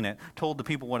had seen it told the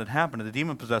people what had happened to the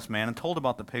demon-possessed man and told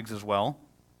about the pigs as well.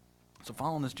 So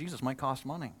following this Jesus might cost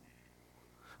money.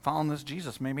 Following this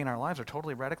Jesus may mean our lives are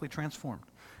totally radically transformed.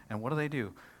 And what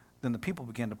do? Then the people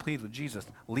began to plead with Jesus,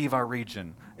 leave our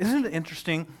region. Isn't it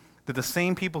interesting that the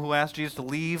same people who asked Jesus to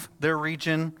leave their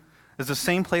region is the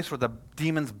same place where the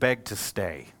demons begged to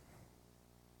stay?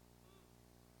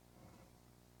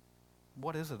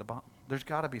 What is it about? There's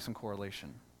got to be some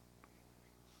correlation.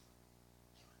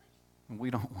 We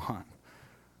don't want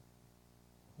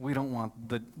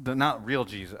the not real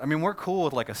Jesus. I mean, we're cool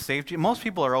with like a safe Jesus. Most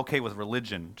people are okay with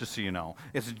religion, just so you know.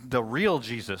 It's the real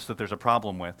Jesus that there's a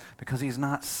problem with because he's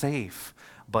not safe,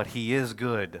 but he is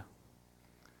good.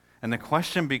 And the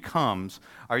question becomes,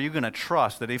 are you going to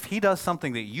trust that if he does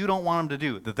something that you don't want him to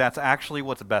do, that that's actually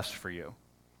what's best for you?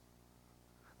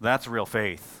 That's real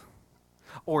faith.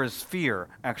 Or is fear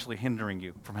actually hindering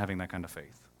you from having that kind of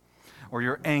faith? Or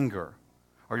your anger,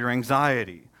 or your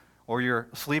anxiety, or your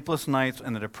sleepless nights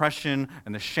and the depression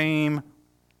and the shame.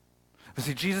 But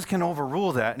see, Jesus can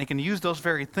overrule that, and he can use those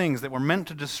very things that were meant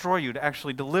to destroy you to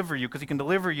actually deliver you, because he can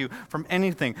deliver you from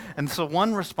anything. And so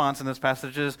one response in this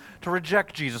passage is to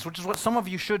reject Jesus, which is what some of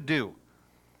you should do.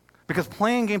 Because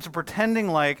playing games and pretending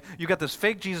like you got this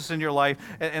fake Jesus in your life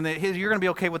and that you're going to be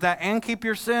okay with that and keep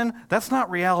your sin, that's not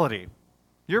reality.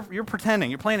 You're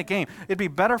pretending. You're playing a game. It'd be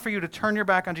better for you to turn your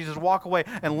back on Jesus, walk away,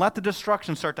 and let the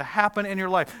destruction start to happen in your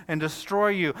life and destroy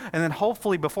you. And then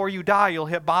hopefully before you die, you'll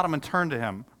hit bottom and turn to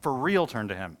him. For real, turn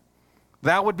to him.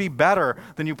 That would be better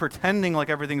than you pretending like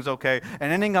everything's okay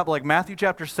and ending up like Matthew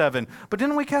chapter 7. But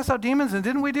didn't we cast out demons and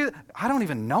didn't we do? I don't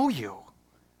even know you.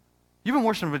 You've been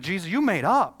worshiping with Jesus you made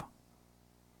up.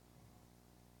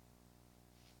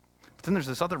 But then there's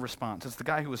this other response. It's the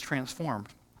guy who was transformed.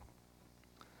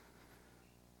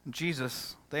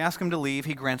 Jesus, they ask him to leave.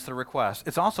 He grants their request.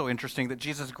 It's also interesting that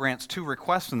Jesus grants two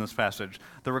requests in this passage.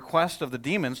 The request of the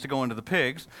demons to go into the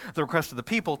pigs, the request of the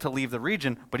people to leave the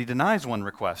region, but he denies one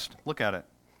request. Look at it.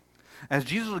 As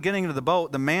Jesus was getting into the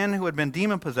boat, the man who had been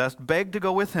demon-possessed begged to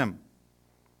go with him.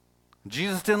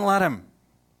 Jesus didn't let him.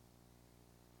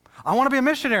 I want to be a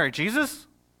missionary, Jesus.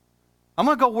 I'm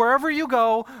going to go wherever you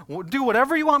go, do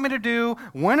whatever you want me to do,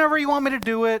 whenever you want me to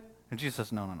do it. And Jesus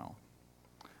says, no.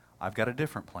 I've got a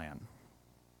different plan.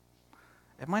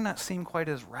 It might not seem quite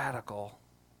as radical.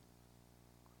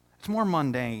 It's more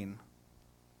mundane.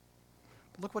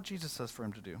 But look what Jesus says for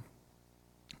him to do.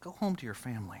 Go home to your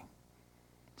family.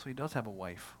 So he does have a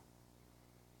wife.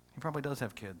 He probably does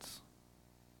have kids.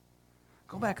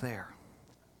 Go back there.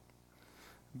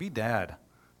 Be dad.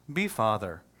 Be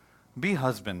father. Be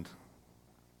husband.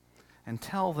 And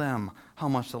tell them how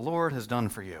much the Lord has done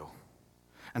for you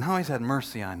and how he's had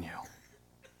mercy on you.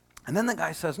 And then the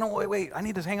guy says, no, wait, I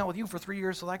need to hang out with you for 3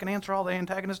 years so that I can answer all the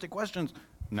antagonistic questions.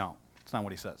 No, that's not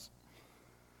what he says.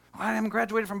 I haven't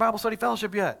graduated from Bible study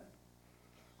fellowship yet.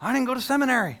 I didn't go to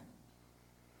seminary.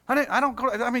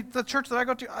 The church that I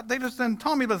go to, they just didn't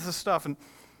tell me about this stuff. And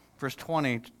verse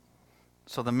 20,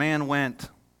 so the man went.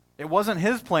 It wasn't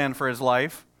his plan for his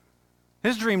life.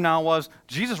 His dream now was,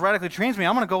 Jesus radically changed me.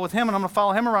 I'm going to go with him and I'm going to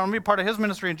follow him around and be part of his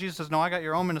ministry. And Jesus says, no, I got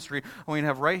your own ministry. I want you to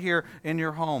have right here in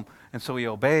your home. And so he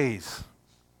obeys.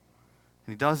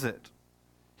 And he does it.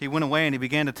 He went away and he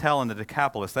began to tell in the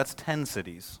Decapolis. That's 10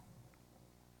 cities.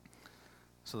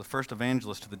 So the first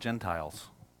evangelist to the Gentiles.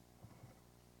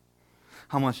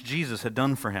 How much Jesus had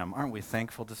done for him. Aren't we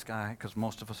thankful this guy? Because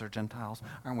most of us are Gentiles.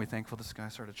 Aren't we thankful this guy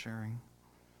started sharing?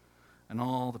 And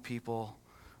all the people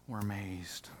were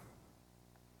amazed.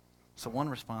 So one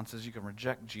response is you can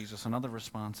reject Jesus. Another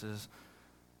response is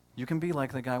you can be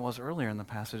like the guy was earlier in the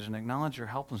passage and acknowledge your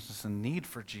helplessness and need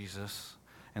for Jesus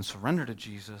and surrender to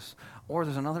Jesus. Or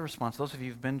there's another response. Those of you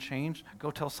who've been changed,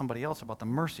 go tell somebody else about the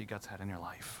mercy God's had in your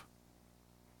life.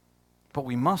 But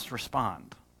we must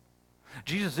respond.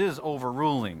 Jesus is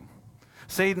overruling.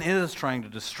 Satan is trying to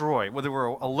destroy, whether we're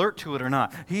alert to it or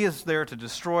not. He is there to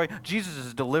destroy. Jesus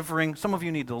is delivering. Some of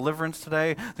you need deliverance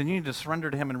today. Then you need to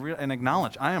surrender to him and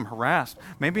acknowledge, I am harassed.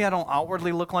 Maybe I don't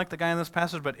outwardly look like the guy in this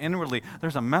passage, but inwardly,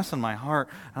 there's a mess in my heart,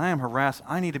 and I am harassed.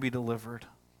 I need to be delivered.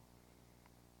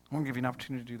 I want to give you an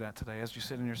opportunity to do that today. As you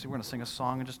sit in your seat, we're going to sing a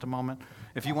song in just a moment.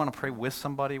 If you want to pray with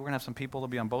somebody, we're going to have some people that'll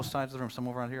be on both sides of the room. Some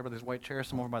over out here by these white chairs,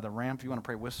 some over by the ramp. If you want to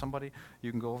pray with somebody,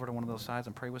 you can go over to one of those sides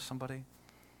and pray with somebody.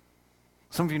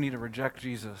 Some of you need to reject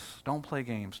Jesus. Don't play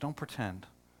games. Don't pretend.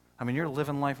 I mean, you're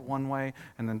living life one way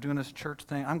and then doing this church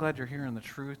thing. I'm glad you're hearing the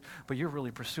truth, but you're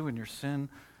really pursuing your sin.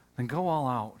 Then go all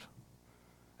out.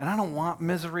 And I don't want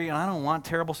misery and I don't want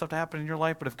terrible stuff to happen in your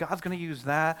life, but if God's going to use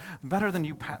that, better than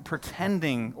you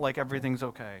pretending like everything's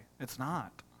okay. It's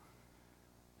not.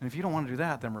 And if you don't want to do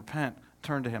that, then repent.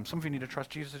 Turn to him. Some of you need to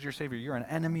trust Jesus as your Savior. You're an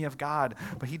enemy of God,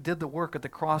 but he did the work at the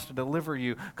cross to deliver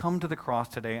you. Come to the cross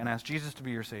today and ask Jesus to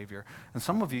be your Savior. And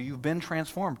some of you, you've been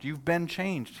transformed. You've been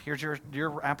changed. Here's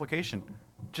your application.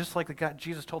 Just like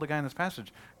Jesus told the guy in this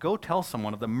passage, go tell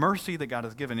someone of the mercy that God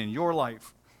has given in your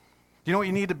life. You know what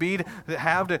you need to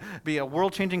have to be a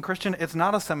world-changing Christian? It's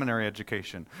not a seminary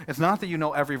education. It's not that you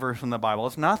know every verse in the Bible.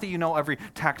 It's not that you know every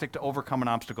tactic to overcome an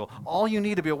obstacle. All you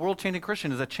need to be a world-changing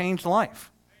Christian is a changed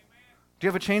life. Do you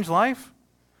have a changed life?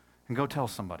 And go tell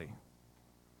somebody.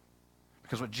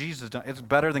 Because what Jesus has done, it's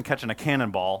better than catching a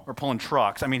cannonball or pulling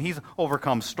trucks. I mean, he's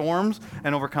overcome storms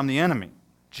and overcome the enemy.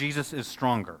 Jesus is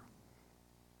stronger.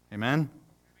 Amen?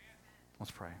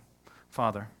 Let's pray.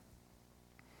 Father,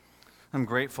 I'm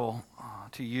grateful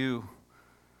to you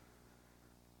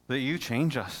that you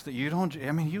change us, that you don't,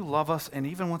 you love us, and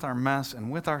even with our mess,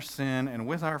 and with our sin, and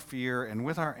with our fear, and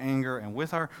with our anger, and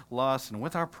with our lust, and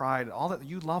with our pride, all that,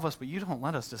 you love us, but you don't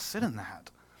let us just sit in that.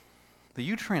 That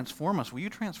you transform us. Will you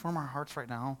transform our hearts right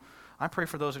now? I pray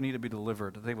for those who need to be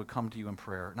delivered, that they would come to you in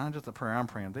prayer. Not just the prayer I'm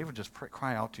praying, they would just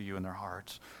cry out to you in their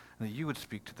hearts, and that you would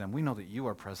speak to them. We know that you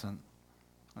are present.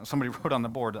 Somebody wrote on the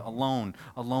board,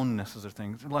 aloneness is a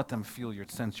thing. Let them feel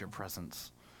sense your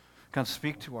presence. God,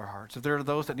 speak to our hearts. If there are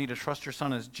those that need to trust your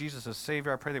Son as Jesus as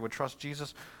Savior, I pray they would trust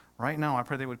Jesus Right now, I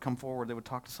pray they would come forward, they would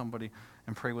talk to somebody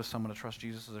and pray with someone to trust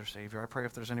Jesus as their Savior. I pray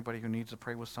if there's anybody who needs to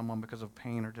pray with someone because of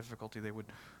pain or difficulty, they would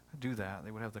do that. They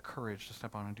would have the courage to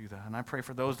step out and do that. And I pray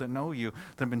for those that know you,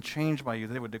 that have been changed by you,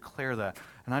 they would declare that.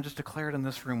 And I just declare it in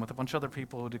this room with a bunch of other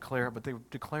people who declare it, but they would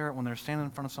declare it when they're standing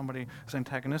in front of somebody who's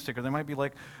antagonistic. Or they might be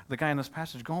like the guy in this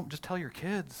passage, go home, just tell your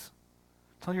kids.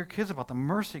 Tell your kids about the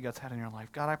mercy God's had in your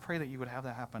life. God, I pray that you would have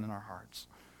that happen in our hearts.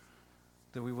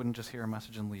 That we wouldn't just hear a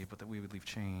message and leave, but that we would leave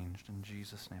changed. In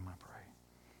Jesus' name I pray.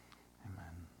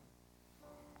 Amen.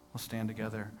 We'll stand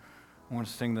together. I'm going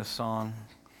to sing this song.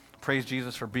 Praise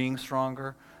Jesus for being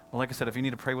stronger. Well, like I said, if you need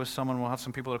to pray with someone, we'll have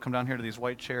some people that come down here to these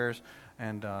white chairs,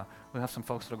 and we'll have some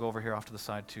folks that will go over here off to the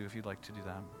side too if you'd like to do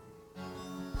that.